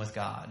connection with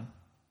God.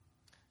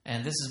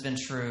 And this has been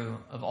true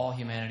of all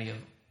humanity, of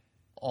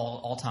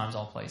all times,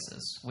 all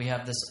places. We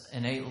have this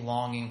innate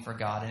longing for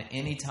God, and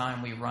any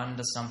time we run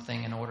to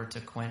something in order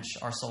to quench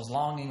our soul's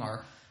longing,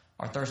 our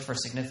thirst for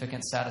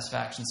significance,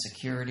 satisfaction,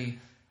 security,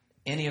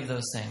 any of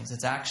those things,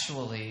 it's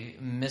actually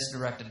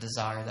misdirected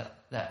desire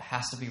that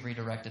has to be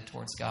redirected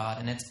towards God.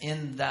 And it's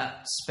in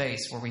that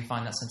space where we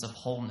find that sense of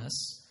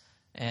wholeness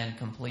and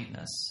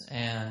completeness.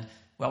 And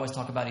we always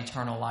talk about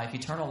eternal life.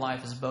 Eternal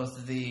life is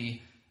both the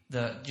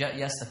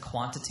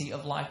quantity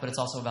of life, but it's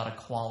also about a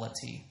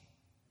quality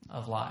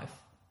of life.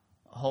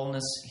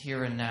 Wholeness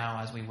here and now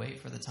as we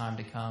wait for the time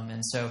to come.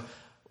 And so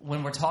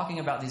when we're talking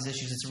about these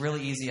issues, it's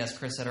really easy, as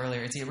Chris said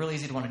earlier, it's really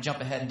easy to want to jump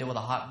ahead and deal with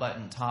the hot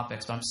button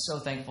topics. But I'm so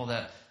thankful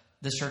that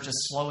this church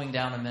is slowing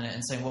down a minute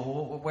and saying,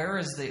 well, where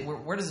does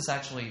this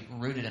actually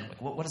rooted in?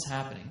 What is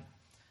happening?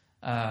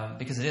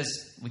 Because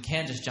we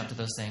can just jump to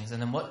those things.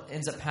 And then what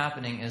ends up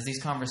happening is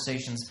these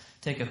conversations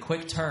take a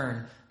quick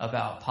turn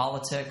about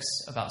politics,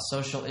 about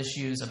social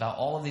issues, about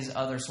all of these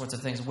other sorts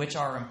of things, which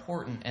are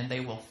important and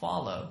they will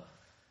follow.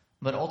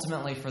 But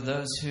ultimately, for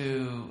those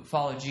who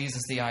follow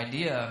Jesus, the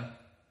idea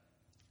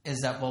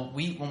is that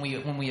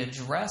when we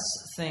address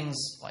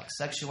things like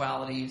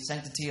sexuality,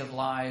 sanctity of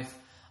life,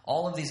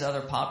 all of these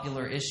other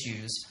popular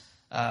issues,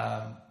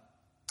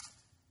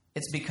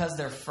 it's because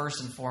they're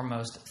first and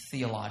foremost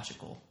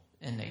theological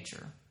in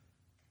nature.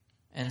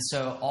 And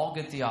so all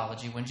good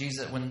theology, when Jesus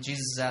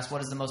is asked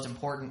what is the most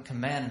important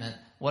commandment,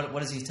 what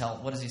does he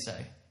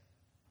say?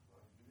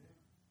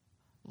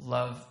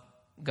 Love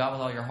God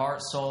with all your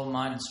heart, soul,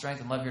 mind, and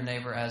strength, and love your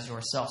neighbor as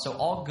yourself. So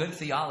all good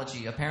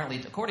theology, apparently,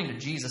 according to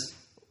Jesus,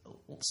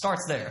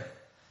 starts there.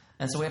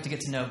 And so we have to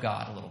get to know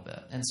God a little bit.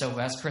 And so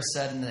as Chris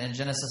said in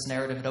Genesis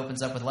narrative, it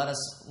opens up with let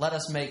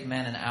us make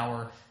man in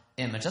our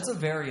image. That's a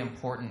very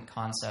important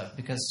concept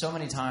because so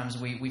many times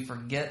we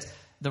forget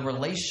the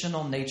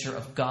relational nature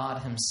of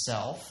God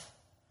himself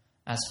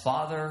as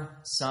Father,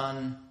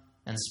 Son,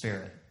 and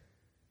Spirit.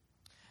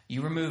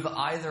 You remove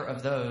either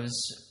of those,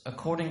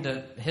 according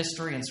to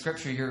history and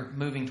Scripture, you're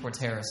moving towards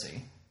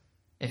heresy.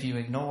 If you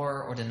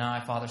ignore or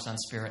deny Father, Son,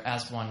 Spirit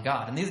as one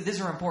God. And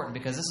these are important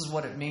because this is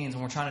what it means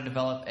when we're trying to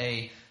develop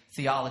a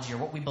theology or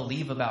what we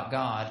believe about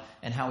God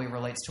and how He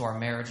relates to our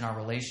marriage and our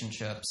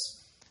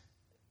relationships.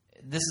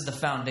 This is the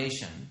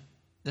foundation.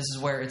 This is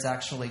where it's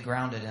actually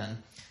grounded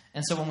in.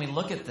 And so when we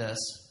look at this,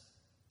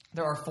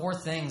 there are 4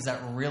 things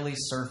that really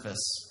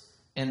surface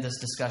in this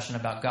discussion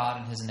about God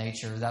and His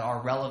nature that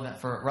are relevant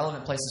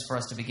places for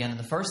us to begin. And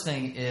the first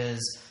thing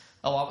is,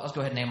 I'll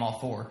go ahead and name all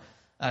 4.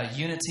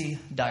 Unity,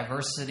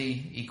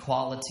 diversity,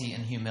 equality,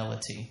 and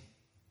humility.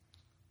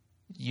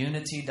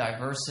 Unity,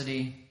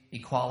 diversity,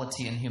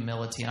 equality, and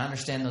humility. And I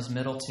understand those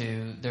middle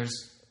 2.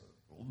 There's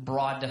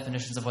broad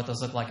definitions of what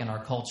those look like in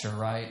our culture,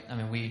 right? I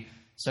mean,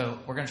 so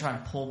we're going to try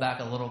and pull back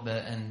a little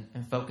bit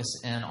and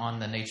focus in on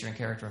the nature and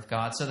character of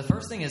God. So the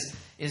first thing is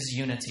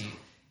unity.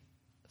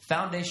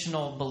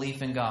 Foundational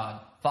belief in God,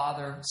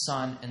 Father,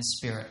 Son, and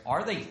Spirit.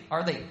 Are they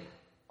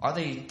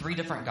 3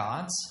 different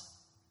gods?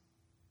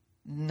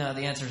 No,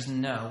 the answer is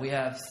no. We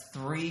have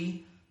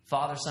 3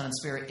 Father, Son, and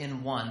Spirit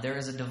in one. There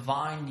is a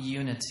divine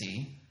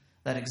unity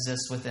that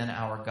exists within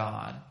our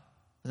God,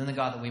 within the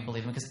God that we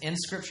believe in. Because in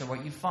Scripture,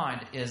 what you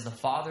find is the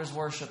Father's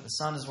worship, the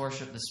Son's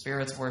worship, the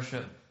Spirit's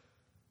worship.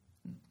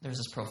 There's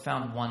this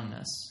profound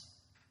oneness.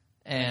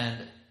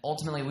 And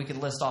ultimately, we could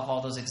list off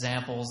all those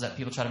examples that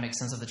people try to make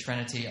sense of the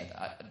Trinity.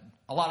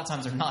 A lot of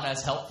times they're not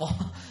as helpful.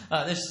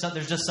 There's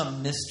just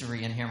some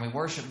mystery in here, and we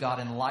worship God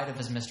in light of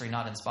His mystery,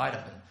 not in spite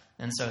of it.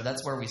 And so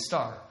that's where we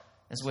start,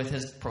 is with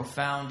His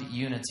profound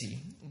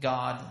unity,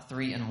 God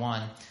 3 in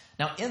 1.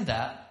 Now, in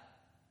that,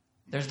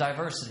 there's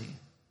diversity.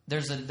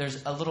 There's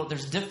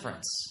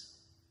difference.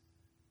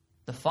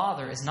 The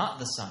Father is not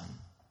the Son.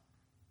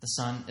 The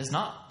Son is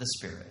not the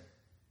Spirit.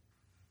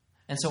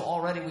 And so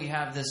already we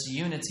have this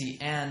unity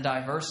and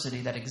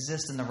diversity that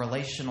exists in the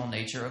relational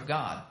nature of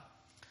God.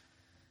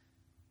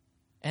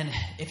 And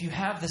if you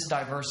have this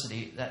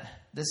diversity,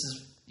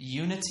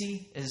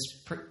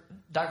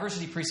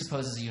 diversity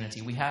presupposes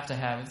unity. We have to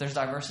have, if there's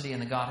diversity in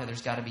the Godhead,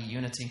 there's got to be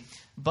unity.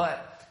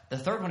 But the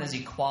third one is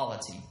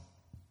equality.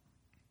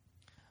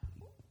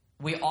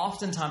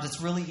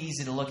 It's really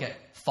easy to look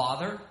at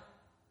Father,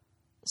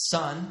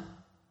 Son,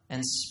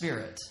 and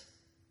Spirit.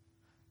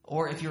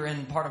 Or if you're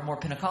in part of more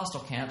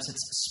Pentecostal camps,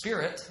 it's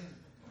Spirit,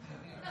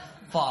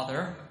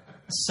 Father,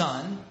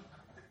 Son.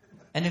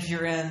 And if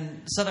you're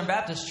in Southern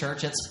Baptist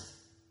Church, it's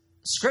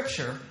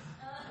Scripture,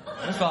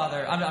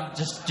 Father. I'm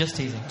just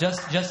teasing.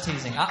 Just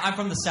teasing. I'm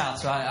from the South,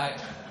 so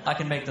I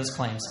can make those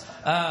claims.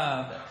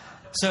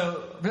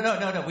 So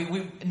no.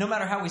 We no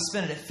matter how we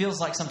spin it, it feels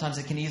like sometimes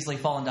it can easily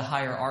fall into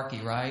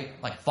hierarchy, right?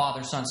 Like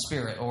Father, Son,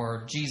 Spirit,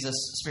 or Jesus,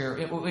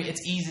 Spirit.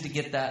 It's easy to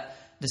get that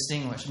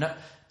distinguished. No,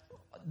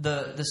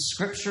 the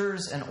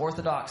Scriptures and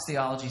Orthodox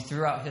theology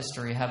throughout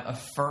history have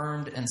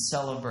affirmed and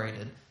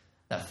celebrated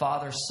that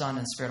Father, Son,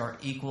 and Spirit are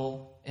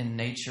equal in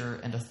nature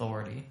and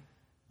authority.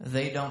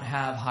 They don't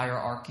have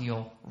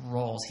hierarchical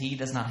roles. He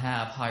does not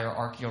have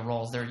hierarchical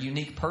roles. They're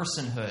unique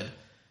personhood.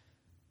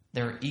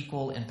 They're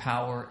equal in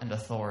power and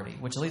authority,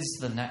 which leads us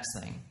to the next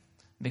thing.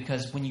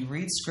 Because when you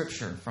read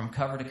Scripture from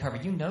cover to cover,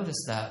 you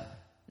notice that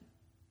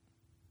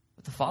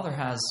the Father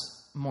has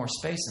more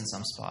space in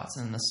some spots,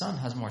 and the Son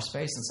has more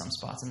space in some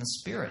spots, and the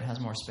Spirit has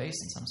more space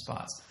in some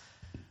spots.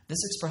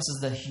 This expresses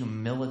the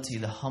humility,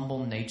 the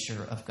humble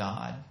nature of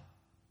God.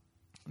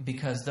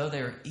 Because though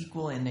they are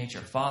equal in nature,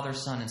 Father,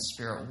 Son, and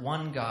Spirit,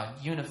 one God,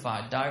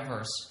 unified,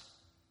 diverse,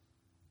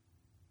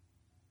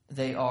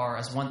 they are,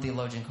 as one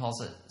theologian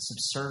calls it,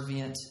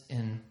 subservient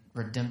in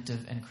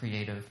redemptive and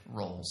creative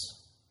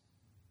roles.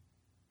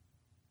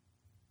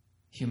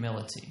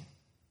 Humility.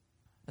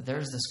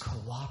 There's this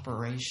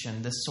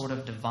cooperation, this sort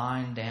of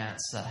divine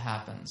dance that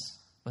happens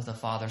with the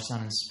Father,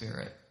 Son, and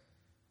Spirit.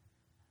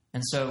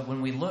 And so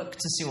when we look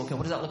to see, okay,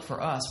 what does that look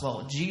for us?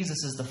 Well,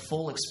 Jesus is the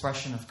full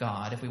expression of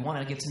God. If we want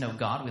to get to know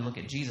God, we look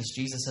at Jesus.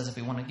 Jesus says if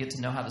we want to get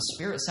to know how the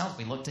Spirit sounds,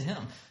 we look to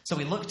Him. So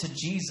we look to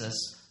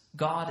Jesus,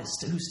 God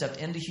who stepped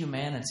into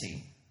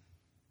humanity,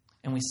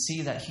 and we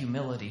see that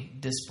humility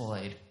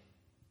displayed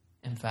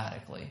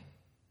emphatically.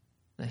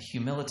 The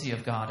humility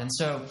of God. And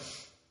so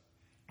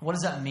what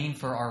does that mean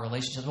for our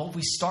relationships? Well, if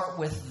we start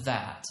with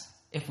that,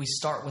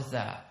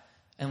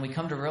 and we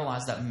come to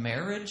realize that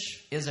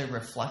marriage is a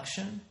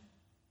reflection,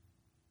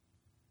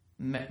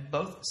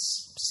 both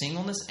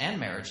singleness and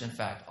marriage, in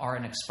fact, are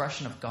an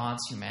expression of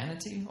God's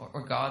humanity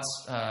or God's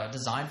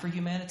design for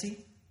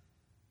humanity,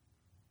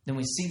 then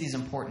we see these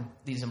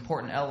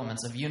important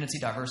elements of unity,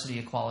 diversity,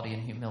 equality,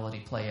 and humility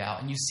play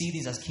out. And you see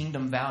these as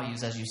kingdom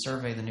values as you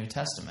survey the New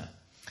Testament.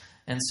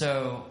 And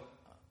so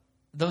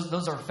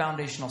those are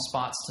foundational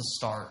spots to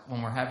start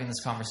when we're having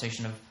this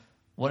conversation of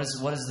what is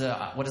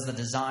the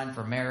design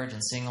for marriage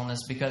and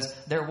singleness, because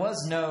there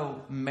was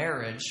no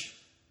marriage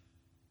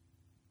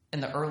in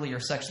the earlier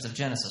sections of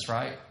Genesis,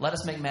 right? Let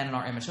us make man in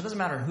our image. So it doesn't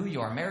matter who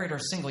you are, married or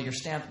single, you're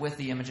stamped with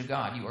the image of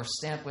God. You are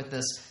stamped with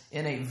this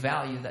innate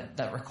value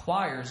that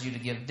requires you to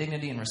give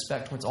dignity and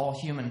respect towards all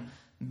human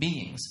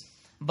beings.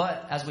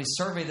 But as we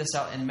survey this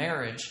out in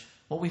marriage,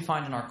 what we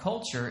find in our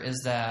culture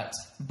is that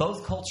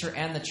both culture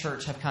and the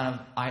church have kind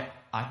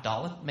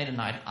of made an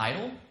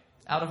idol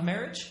out of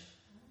marriage.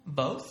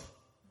 Both.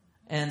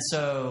 And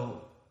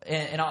so,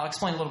 and I'll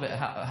explain a little bit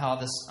how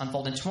this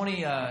unfolded.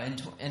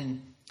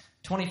 In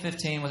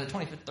 2015, was it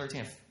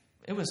 2013?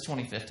 It was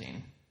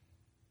 2015.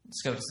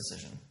 SCOTUS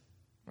decision,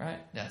 right?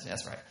 Yes,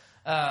 that's right.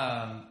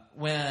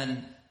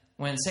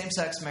 When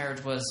same-sex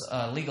marriage was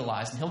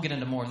legalized, and he'll get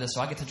into more of this,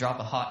 so I get to drop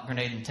a hot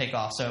grenade and take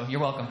off. So you're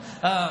welcome.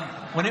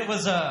 When it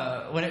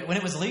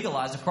was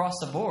legalized across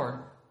the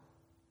board,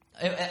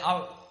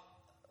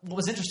 what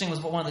was interesting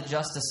was what one of the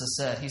justices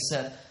said. He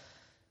said,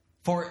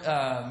 "For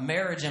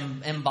marriage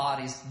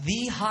embodies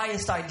the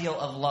highest ideal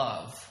of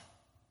love."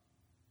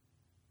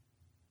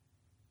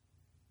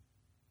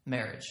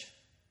 Marriage,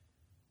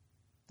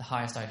 the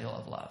highest ideal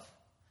of love.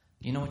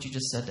 You know what you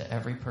just said to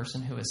every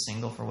person who is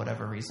single for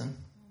whatever reason?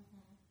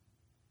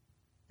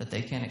 That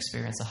they can't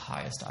experience the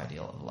highest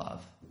ideal of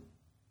love.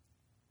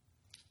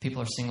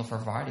 People are single for a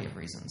variety of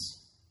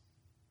reasons.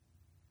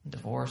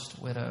 Divorced,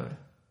 widowed,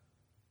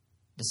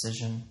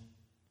 decision,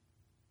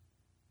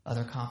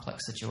 other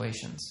complex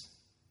situations.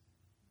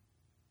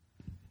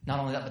 Not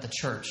only that, but the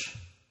church.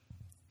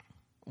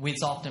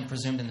 It's often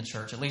presumed in the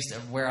church, at least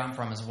where I'm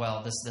from as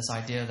well, this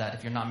idea that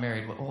if you're not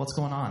married, what's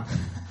going on?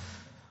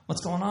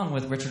 What's going on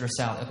with Richard or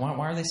Sally? Like,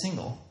 why are they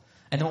single?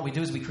 And then what we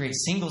do is we create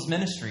singles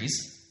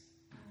ministries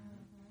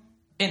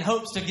in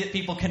hopes to get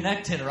people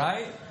connected,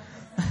 right?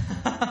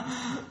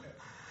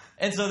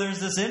 And so there's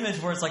this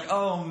image where it's like,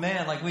 oh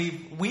man, like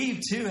we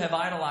too have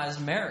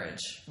idolized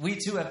marriage. We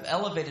too have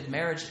elevated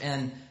marriage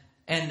and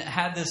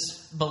had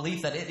this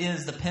belief that it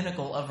is the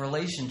pinnacle of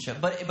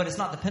relationship. But it's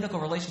not. The pinnacle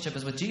relationship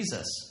is with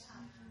Jesus.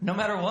 No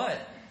matter what.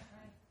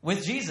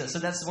 With Jesus. So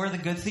that's where the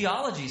good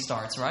theology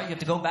starts, right? You have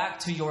to go back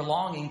to your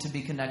longing to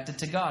be connected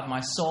to God.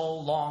 My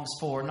soul longs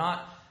for,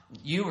 not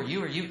you or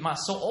you or you. My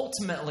soul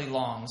ultimately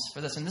longs for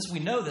this. And this, we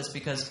know this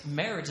because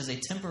marriage is a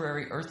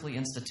temporary earthly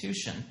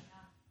institution.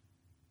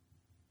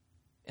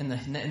 In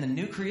the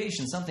new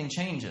creation, something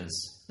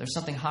changes. There's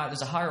something high.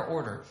 There's a higher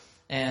order.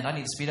 And I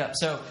need to speed up.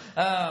 So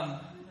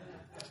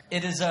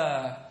it is.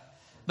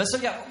 But so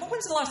yeah.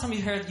 When's the last time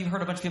you heard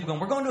a bunch of people going,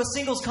 "We're going to a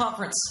singles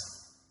conference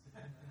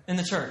in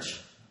the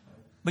church"?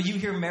 But you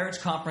hear marriage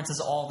conferences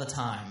all the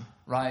time,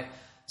 right?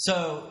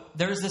 So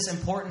there's this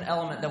important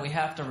element that we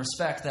have to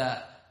respect,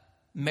 that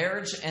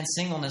marriage and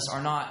singleness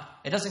are not,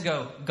 it doesn't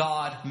go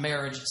God,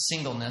 marriage,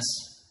 singleness.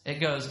 It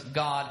goes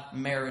God,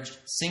 marriage,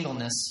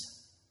 singleness,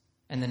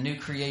 and the new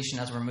creation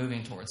as we're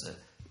moving towards it.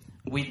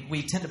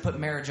 We tend to put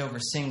marriage over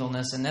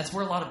singleness, and that's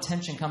where a lot of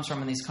tension comes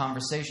from in these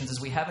conversations, is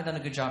we haven't done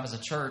a good job as a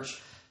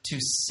church to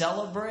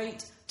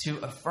celebrate, to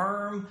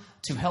affirm,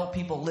 to help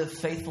people live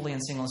faithfully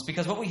in singleness.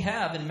 Because what we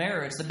have in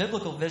marriage, the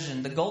biblical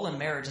vision, the goal in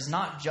marriage is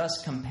not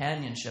just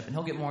companionship. And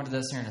he'll get more into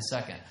this here in a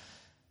second.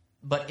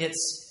 But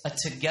it's a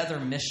together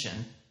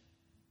mission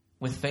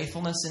with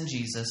faithfulness in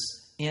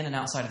Jesus in and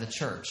outside of the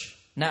church.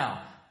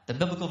 Now, the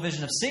biblical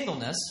vision of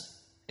singleness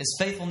is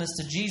faithfulness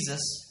to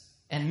Jesus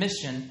and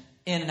mission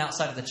in and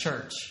outside of the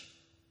church.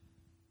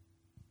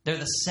 They're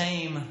the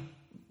same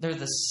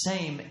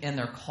in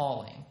their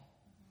calling.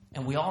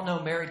 And we all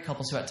know married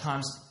couples who at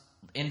times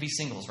envy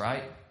singles,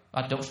 right?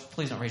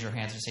 Please don't raise your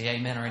hands or say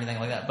amen or anything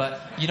like that. But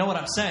you know what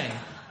I'm saying.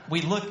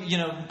 We look,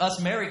 us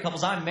married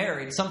couples, I'm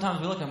married. Sometimes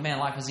we look at, man,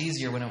 life was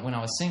easier when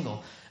I was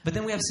single. But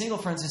then we have single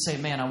friends who say,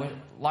 man,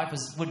 life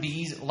would be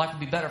easy. Life would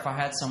be better if I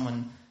had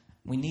someone.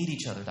 We need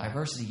each other.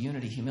 Diversity,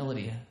 unity,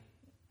 humility,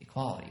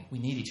 equality. We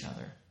need each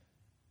other.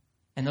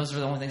 And those are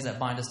the only things that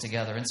bind us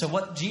together. And so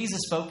what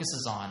Jesus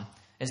focuses on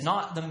is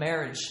not the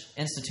marriage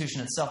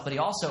institution itself, but he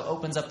also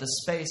opens up the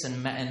space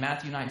in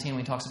Matthew 19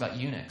 when he talks about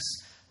eunuchs.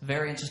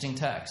 Very interesting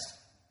text.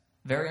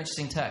 Very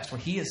interesting text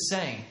where he is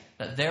saying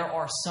that there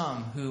are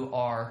some who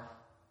are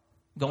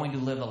going to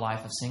live a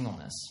life of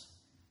singleness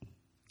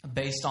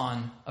based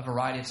on a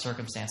variety of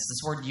circumstances.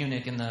 This word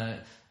eunuch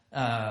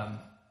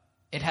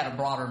it had a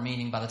broader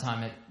meaning by the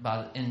time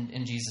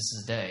in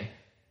Jesus' day.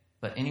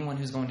 But anyone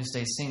who's going to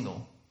stay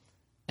single.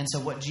 And so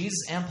what Jesus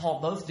and Paul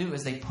both do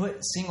is they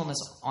put singleness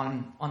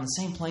on the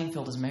same playing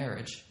field as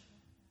marriage.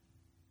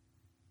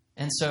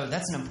 And so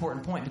that's an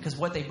important point, because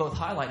what they both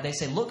highlight, they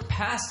say, look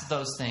past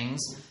those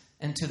things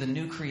into the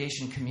new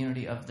creation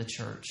community of the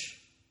church.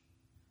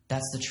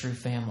 That's the true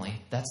family.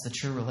 That's the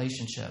true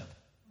relationship.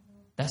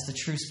 That's the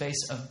true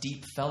space of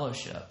deep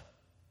fellowship.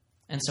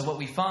 And so what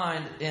we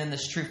find in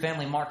this true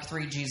family, Mark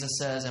 3, Jesus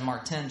says, and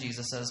Mark 10,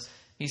 Jesus says,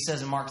 he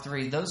says in Mark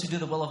 3, those who do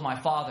the will of my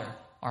Father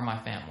are my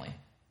family.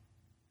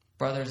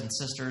 Brothers and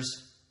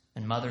sisters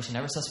and mothers. He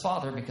never says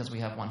father because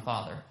we have one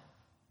Father.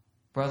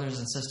 Brothers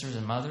and sisters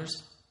and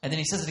mothers. And then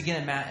he says it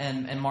again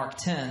in Mark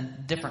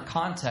 10, different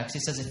context.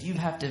 He says, if you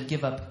have to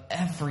give up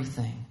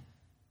everything,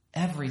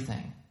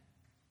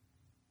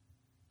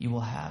 you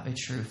will have a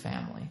true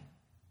family.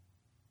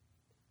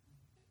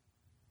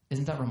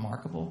 Isn't that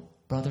remarkable?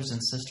 Brothers and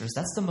sisters.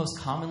 That's the most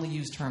commonly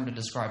used term to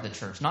describe the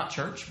church. Not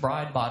church,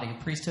 bride, body,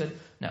 priesthood.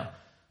 No.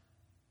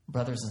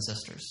 Brothers and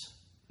sisters.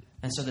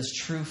 And so this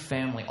true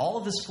family, all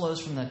of this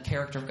flows from the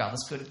character of God.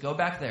 Let's go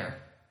back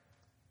there.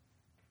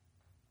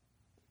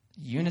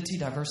 Unity,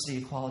 diversity,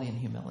 equality, and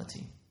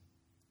humility.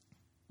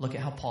 Look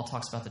at how Paul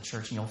talks about the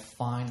church, and you'll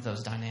find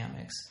those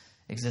dynamics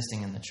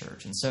existing in the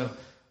church. And so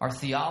our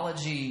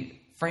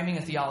theology, framing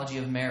a theology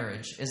of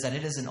marriage, is that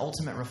it is an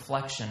ultimate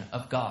reflection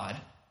of God,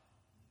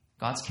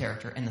 God's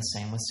character, and the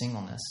same with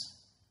singleness.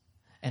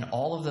 And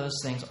all of those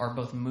things are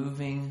both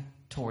moving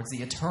towards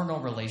the eternal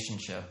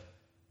relationship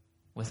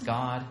with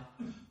God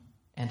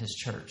and his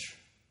church,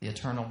 the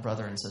eternal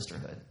brother and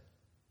sisterhood.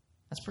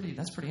 That's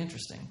pretty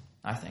interesting,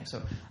 I think.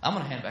 So I'm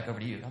going to hand it back over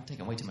to you. I'm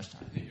taking way too much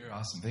time. You're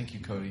awesome. Thank you,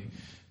 Cody.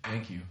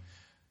 Thank you.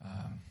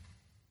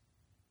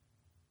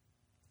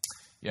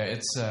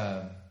 It's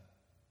a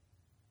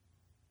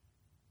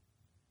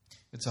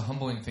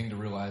humbling thing to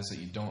realize that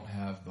you don't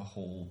have the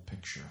whole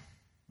picture,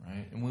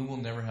 right? And we will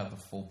never have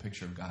the full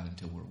picture of God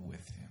until we're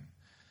with him.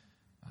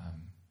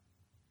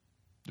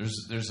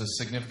 There's a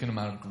significant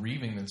amount of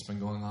grieving that's been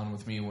going on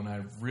with me when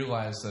I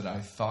realized that I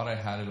thought I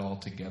had it all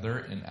together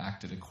and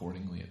acted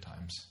accordingly at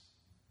times,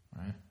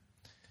 right?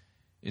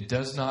 It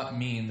does not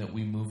mean that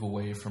we move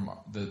away from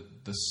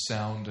the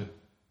sound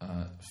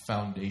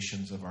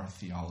foundations of our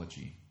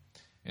theology.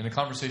 In a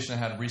conversation I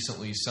had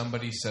recently,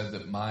 somebody said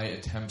that my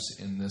attempts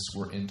in this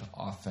were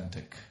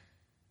inauthentic,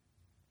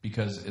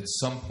 because at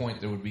some point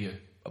there would be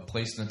a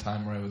place in the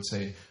time where I would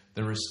say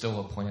there is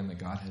still a plan that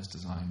God has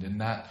designed, and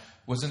that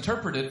was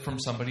interpreted from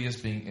somebody as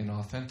being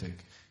inauthentic.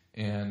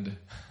 And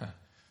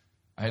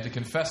I had to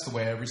confess the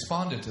way I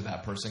responded to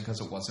that person, because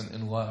it wasn't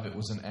in love, it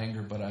was in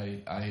anger. But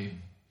I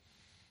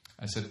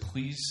said,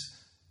 please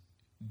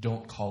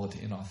don't call it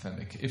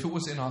inauthentic. If it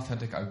was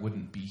inauthentic, I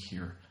wouldn't be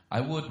here.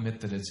 I will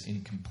admit that it's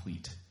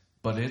incomplete,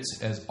 but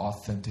it's as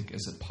authentic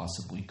as it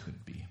possibly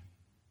could be.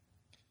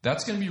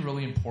 That's going to be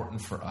really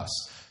important for us.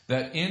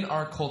 That in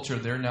our culture,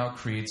 there now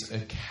creates a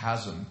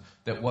chasm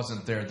that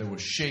wasn't there. There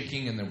was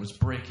shaking and there was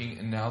breaking,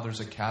 and now there's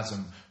a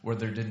chasm where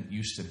there didn't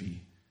used to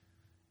be.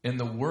 And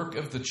the work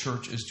of the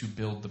church is to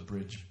build the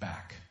bridge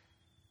back.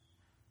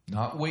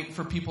 Not wait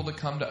for people to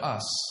come to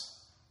us.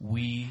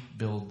 We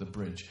build the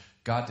bridge.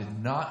 God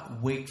did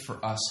not wait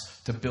for us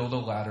to build a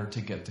ladder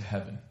to get to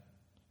heaven.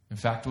 In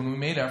fact, when we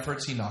made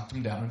efforts, he knocked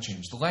them down and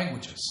changed the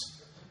languages.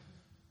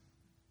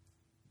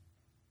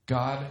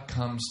 God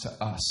comes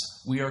to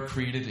us. We are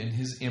created in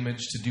his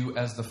image to do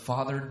as the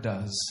Father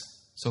does,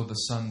 so the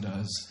Son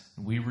does.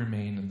 We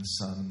remain in the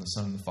Son, and the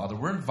Son in the Father.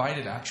 We're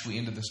invited actually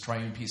into this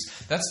triune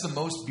peace. That's the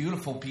most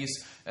beautiful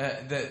piece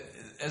that,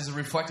 as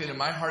reflected in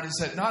my heart, is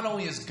that not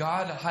only is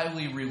God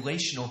highly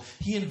relational,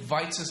 he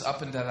invites us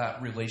up into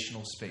that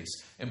relational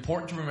space.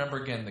 Important to remember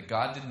again that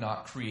God did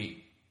not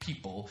create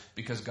people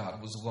because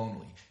God was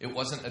lonely. It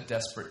wasn't a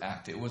desperate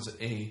act. It was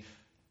a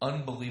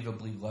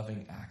unbelievably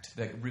loving act.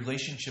 That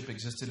relationship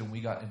existed, and we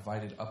got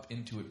invited up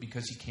into it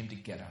because he came to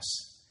get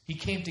us. He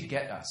came to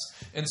get us.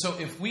 And so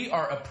if we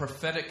are a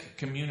prophetic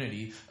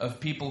community of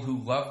people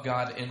who love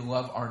God and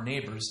love our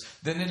neighbors,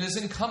 then it is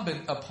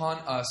incumbent upon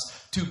us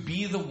to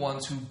be the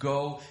ones who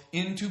go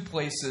into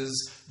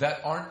places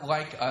that aren't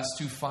like us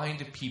to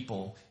find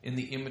people in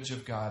the image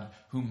of God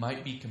who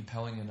might be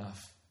compelling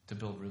enough to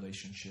build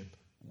relationship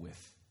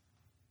with.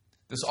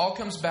 This all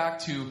comes back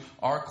to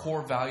our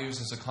core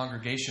values as a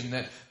congregation,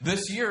 that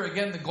this year,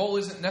 again, the goal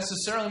isn't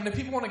necessarily, if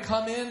people want to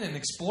come in and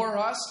explore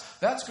us,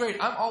 that's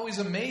great. I'm always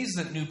amazed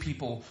that new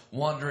people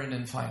wander in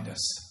and find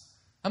us.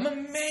 I'm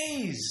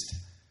amazed.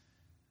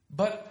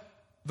 But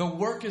the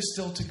work is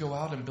still to go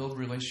out and build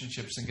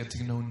relationships and get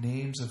to know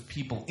names of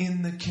people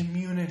in the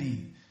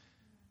community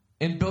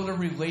and build a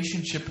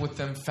relationship with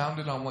them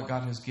founded on what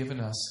God has given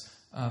us.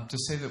 To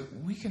say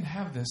that we can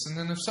have this. And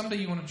then if someday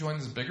you want to join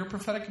this bigger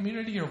prophetic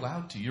community, you're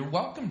allowed to. You're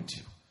welcome to.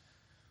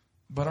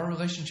 But our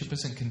relationship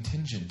isn't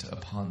contingent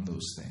upon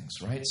those things,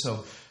 right?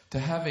 So to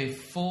have a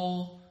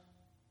full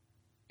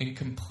and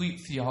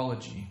complete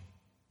theology,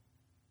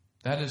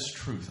 that is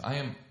truth. I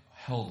am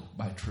held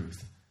by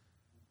truth.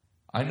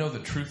 I know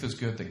that truth is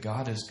good, that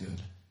God is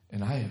good,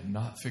 and I have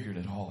not figured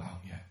it all out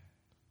yet.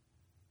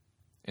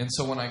 And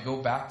so when I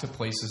go back to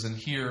places and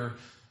hear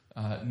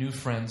new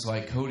friends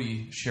like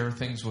Cody share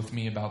things with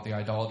me about the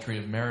idolatry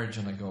of marriage,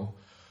 and I go,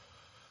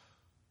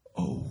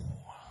 oh,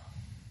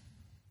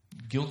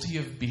 guilty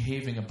of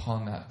behaving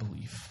upon that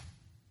belief.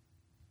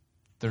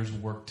 There's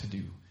work to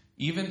do.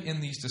 Even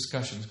in these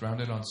discussions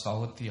grounded on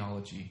solid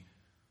theology,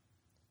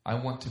 I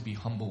want to be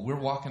humble. We're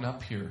walking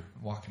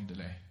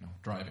today. No,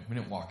 driving. We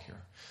didn't walk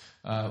here.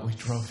 We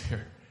drove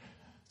here.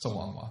 It's a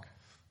long walk.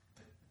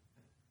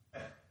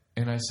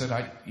 And I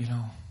said,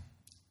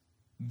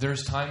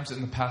 there's times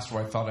in the past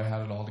where I thought I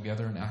had it all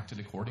together and acted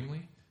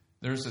accordingly.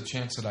 There's a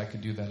chance that I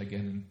could do that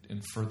again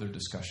in further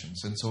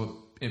discussions. And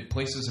so it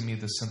places in me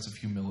this sense of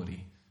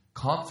humility,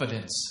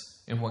 confidence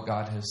in what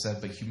God has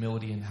said, but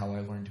humility in how I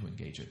learn to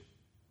engage it.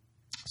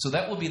 So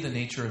that will be the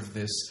nature of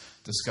this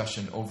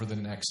discussion over the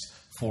next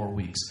 4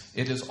 weeks.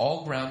 It is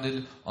all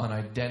grounded on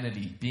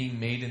identity, being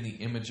made in the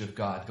image of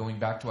God, going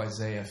back to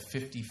Isaiah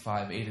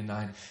 55, 8 and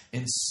 9,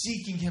 and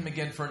seeking him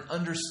again for an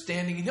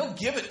understanding. And he'll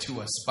give it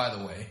to us, by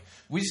the way.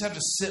 We just have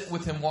to sit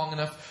with him long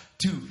enough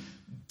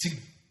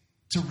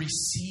to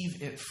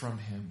receive it from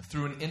him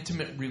through an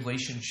intimate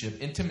relationship.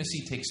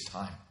 Intimacy takes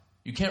time.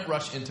 You can't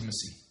rush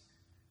intimacy.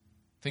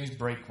 Things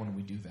break when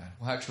we do that.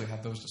 We'll actually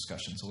have those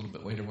discussions a little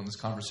bit later when this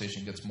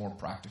conversation gets more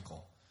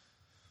practical.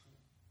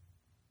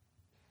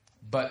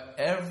 But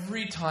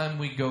every time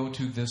we go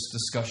to this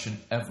discussion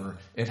ever,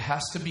 it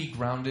has to be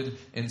grounded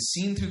and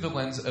seen through the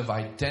lens of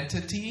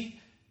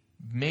identity,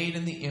 made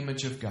in the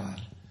image of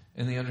God,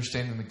 and the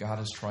understanding that God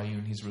is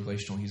triune, he's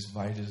relational, he's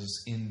invited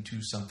us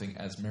into something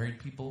as married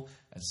people,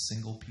 as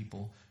single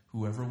people,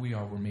 whoever we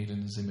are, we're made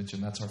in his image,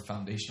 and that's our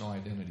foundational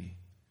identity.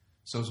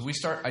 So as we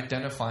start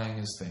identifying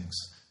as things,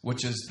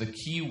 which is the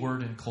key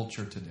word in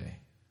culture today,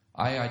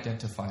 I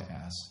identify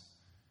as,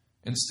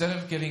 instead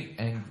of getting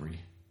angry,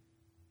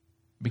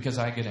 because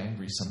I get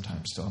angry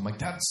sometimes still, I'm like,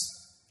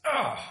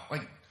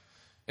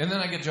 and then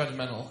I get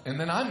judgmental, and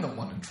then I'm the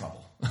one in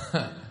trouble,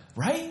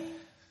 right?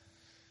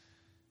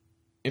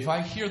 If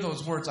I hear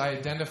those words, I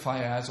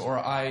identify as,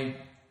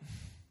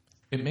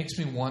 it makes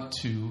me want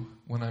to,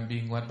 when I'm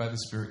being led by the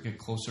Spirit, get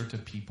closer to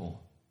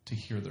people to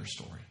hear their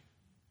story.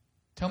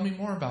 Tell me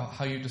more about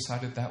how you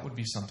decided that would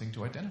be something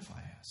to identify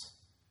as.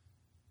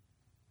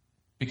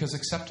 Because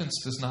acceptance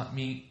does not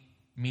mean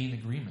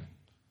agreement.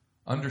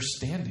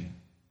 Understanding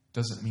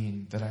doesn't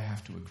mean that I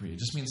have to agree. It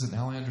just means that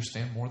now I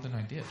understand more than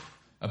I did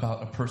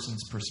about a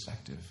person's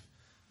perspective.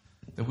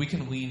 That we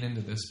can lean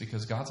into this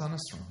because God's on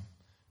his throne.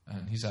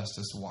 And he's asked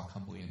us to walk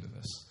humbly into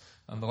this.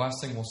 The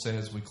last thing we'll say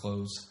as we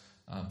close,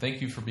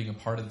 thank you for being a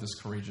part of this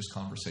courageous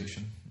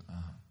conversation.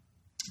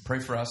 Pray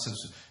for us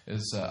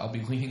as I'll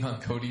be leaning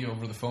on Cody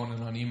over the phone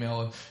and on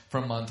email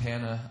from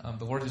Montana.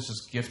 The Lord has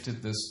just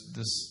gifted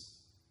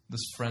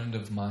this friend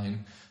of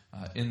mine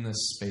in this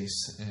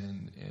space,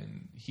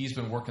 and he's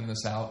been working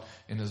this out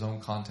in his own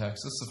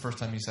context. This is the first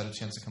time he's had a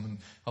chance to come and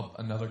help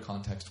another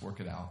context work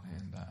it out,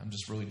 and I'm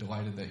just really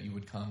delighted that you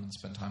would come and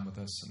spend time with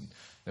us, and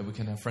that we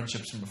can have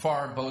friendships from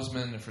afar,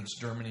 Bozeman, if it's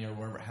Germany or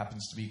wherever it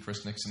happens to be,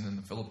 Chris Nixon in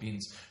the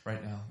Philippines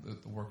right now.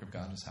 The work of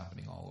God is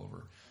happening all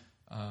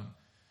over.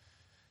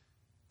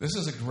 This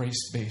is a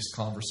grace-based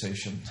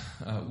conversation.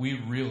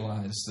 We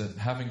realize that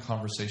having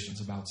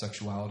conversations about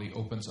sexuality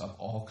opens up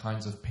all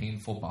kinds of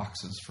painful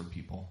boxes for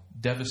people,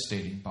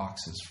 devastating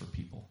boxes for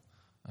people.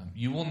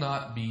 You will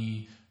not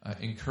be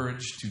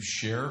encouraged to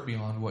share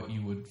beyond what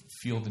you would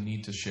feel the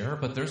need to share,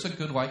 but there's a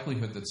good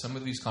likelihood that some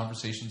of these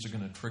conversations are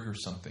going to trigger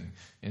something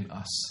in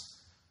us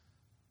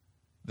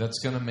that's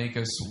going to make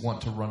us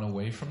want to run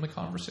away from the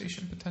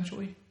conversation,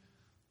 potentially.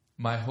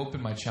 My hope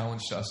and my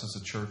challenge to us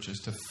as a church is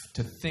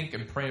to think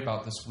and pray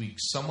about this week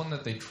someone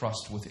that they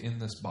trust within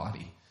this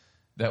body,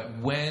 that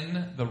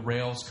when the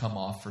rails come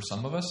off for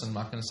some of us, and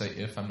I'm not going to say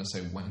if, I'm going to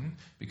say when,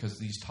 because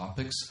these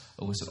topics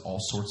elicit all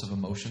sorts of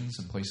emotions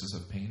and places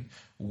of pain,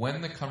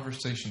 when the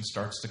conversation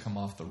starts to come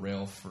off the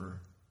rail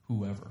for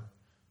whoever,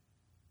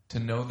 to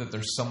know that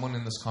there's someone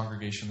in this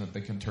congregation that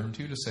they can turn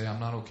to say, I'm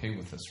not okay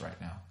with this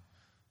right now.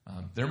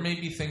 There may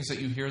be things that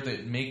you hear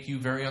that make you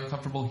very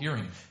uncomfortable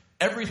hearing.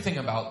 Everything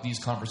about these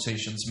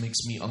conversations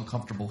makes me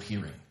uncomfortable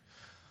hearing.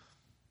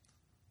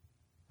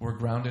 We're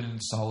grounded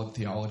in solid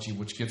theology,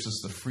 which gives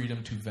us the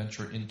freedom to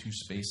venture into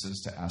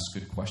spaces to ask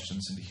good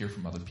questions and to hear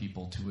from other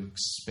people, to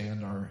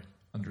expand our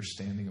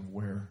understanding of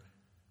where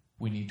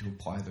we need to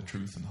apply the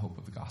truth and the hope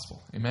of the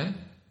gospel. Amen?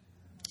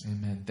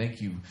 Amen.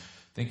 Thank you.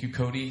 Thank you,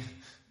 Cody.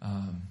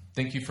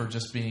 Thank you for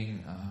just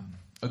being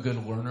a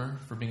good learner,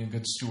 for being a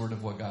good steward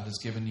of what God has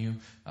given you,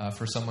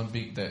 for someone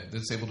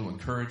that's able to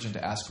encourage and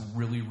to ask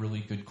really,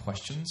 really good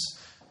questions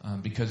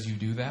because you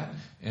do that,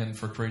 and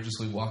for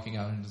courageously walking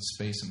out into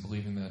space and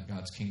believing that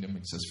God's kingdom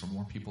exists for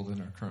more people than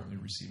are currently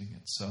receiving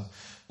it. So,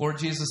 Lord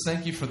Jesus,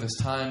 thank you for this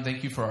time.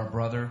 Thank you for our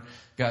brother.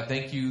 God,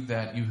 thank you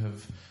that you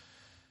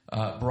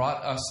have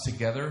brought us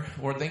together.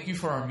 Lord, thank you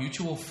for our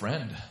mutual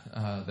friend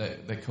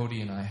that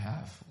Cody and I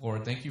have.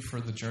 Lord, thank you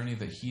for the journey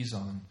that he's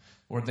on.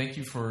 Lord, thank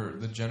you for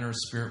the generous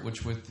spirit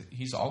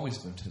he's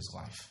always lived his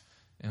life.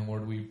 And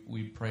Lord,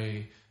 we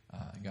pray,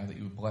 God, that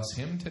you would bless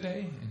him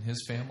today and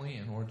his family.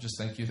 And Lord, just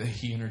thank you that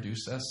he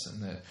introduced us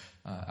and that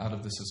out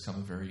of this has come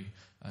a very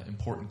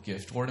important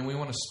gift. Lord, and we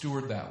want to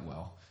steward that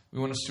well. We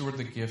want to steward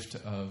the gift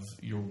of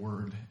your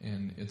word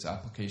and its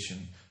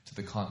application to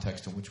the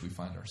context in which we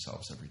find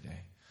ourselves every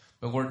day.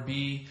 But Lord,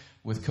 be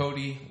with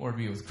Cody. Lord,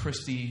 be with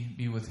Christy.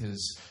 Be with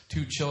his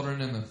 2 children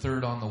and the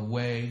third on the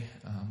way.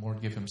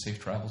 Lord, give him safe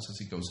travels as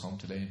he goes home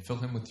today. And fill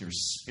him with your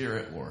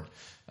spirit, Lord.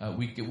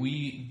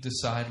 We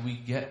decide we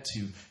get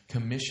to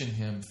commission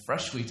him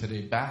freshly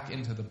today back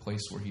into the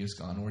place where he has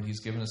gone. Lord, he's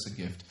given us a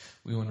gift.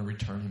 We want to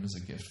return him as a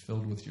gift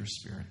filled with your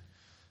spirit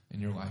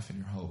and your life and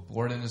your hope.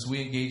 Lord, and as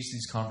we engage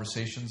these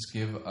conversations,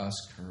 give us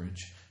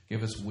courage.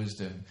 Give us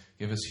wisdom.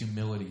 Give us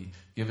humility.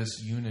 Give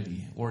us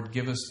unity. Lord,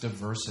 give us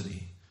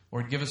diversity.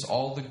 Lord, give us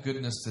all the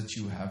goodness that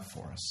you have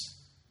for us.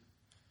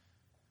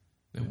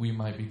 that we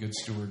might be good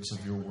stewards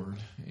of your word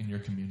in your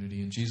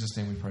community. In Jesus'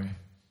 name we pray.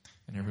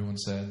 And everyone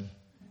said,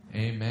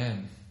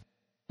 amen.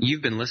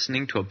 You've been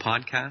listening to a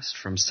podcast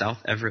from South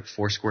Everett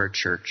Foursquare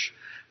Church.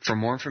 For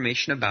more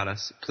information about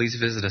us, please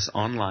visit us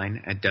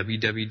online at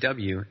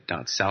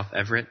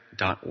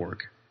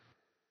www.southeverett.org.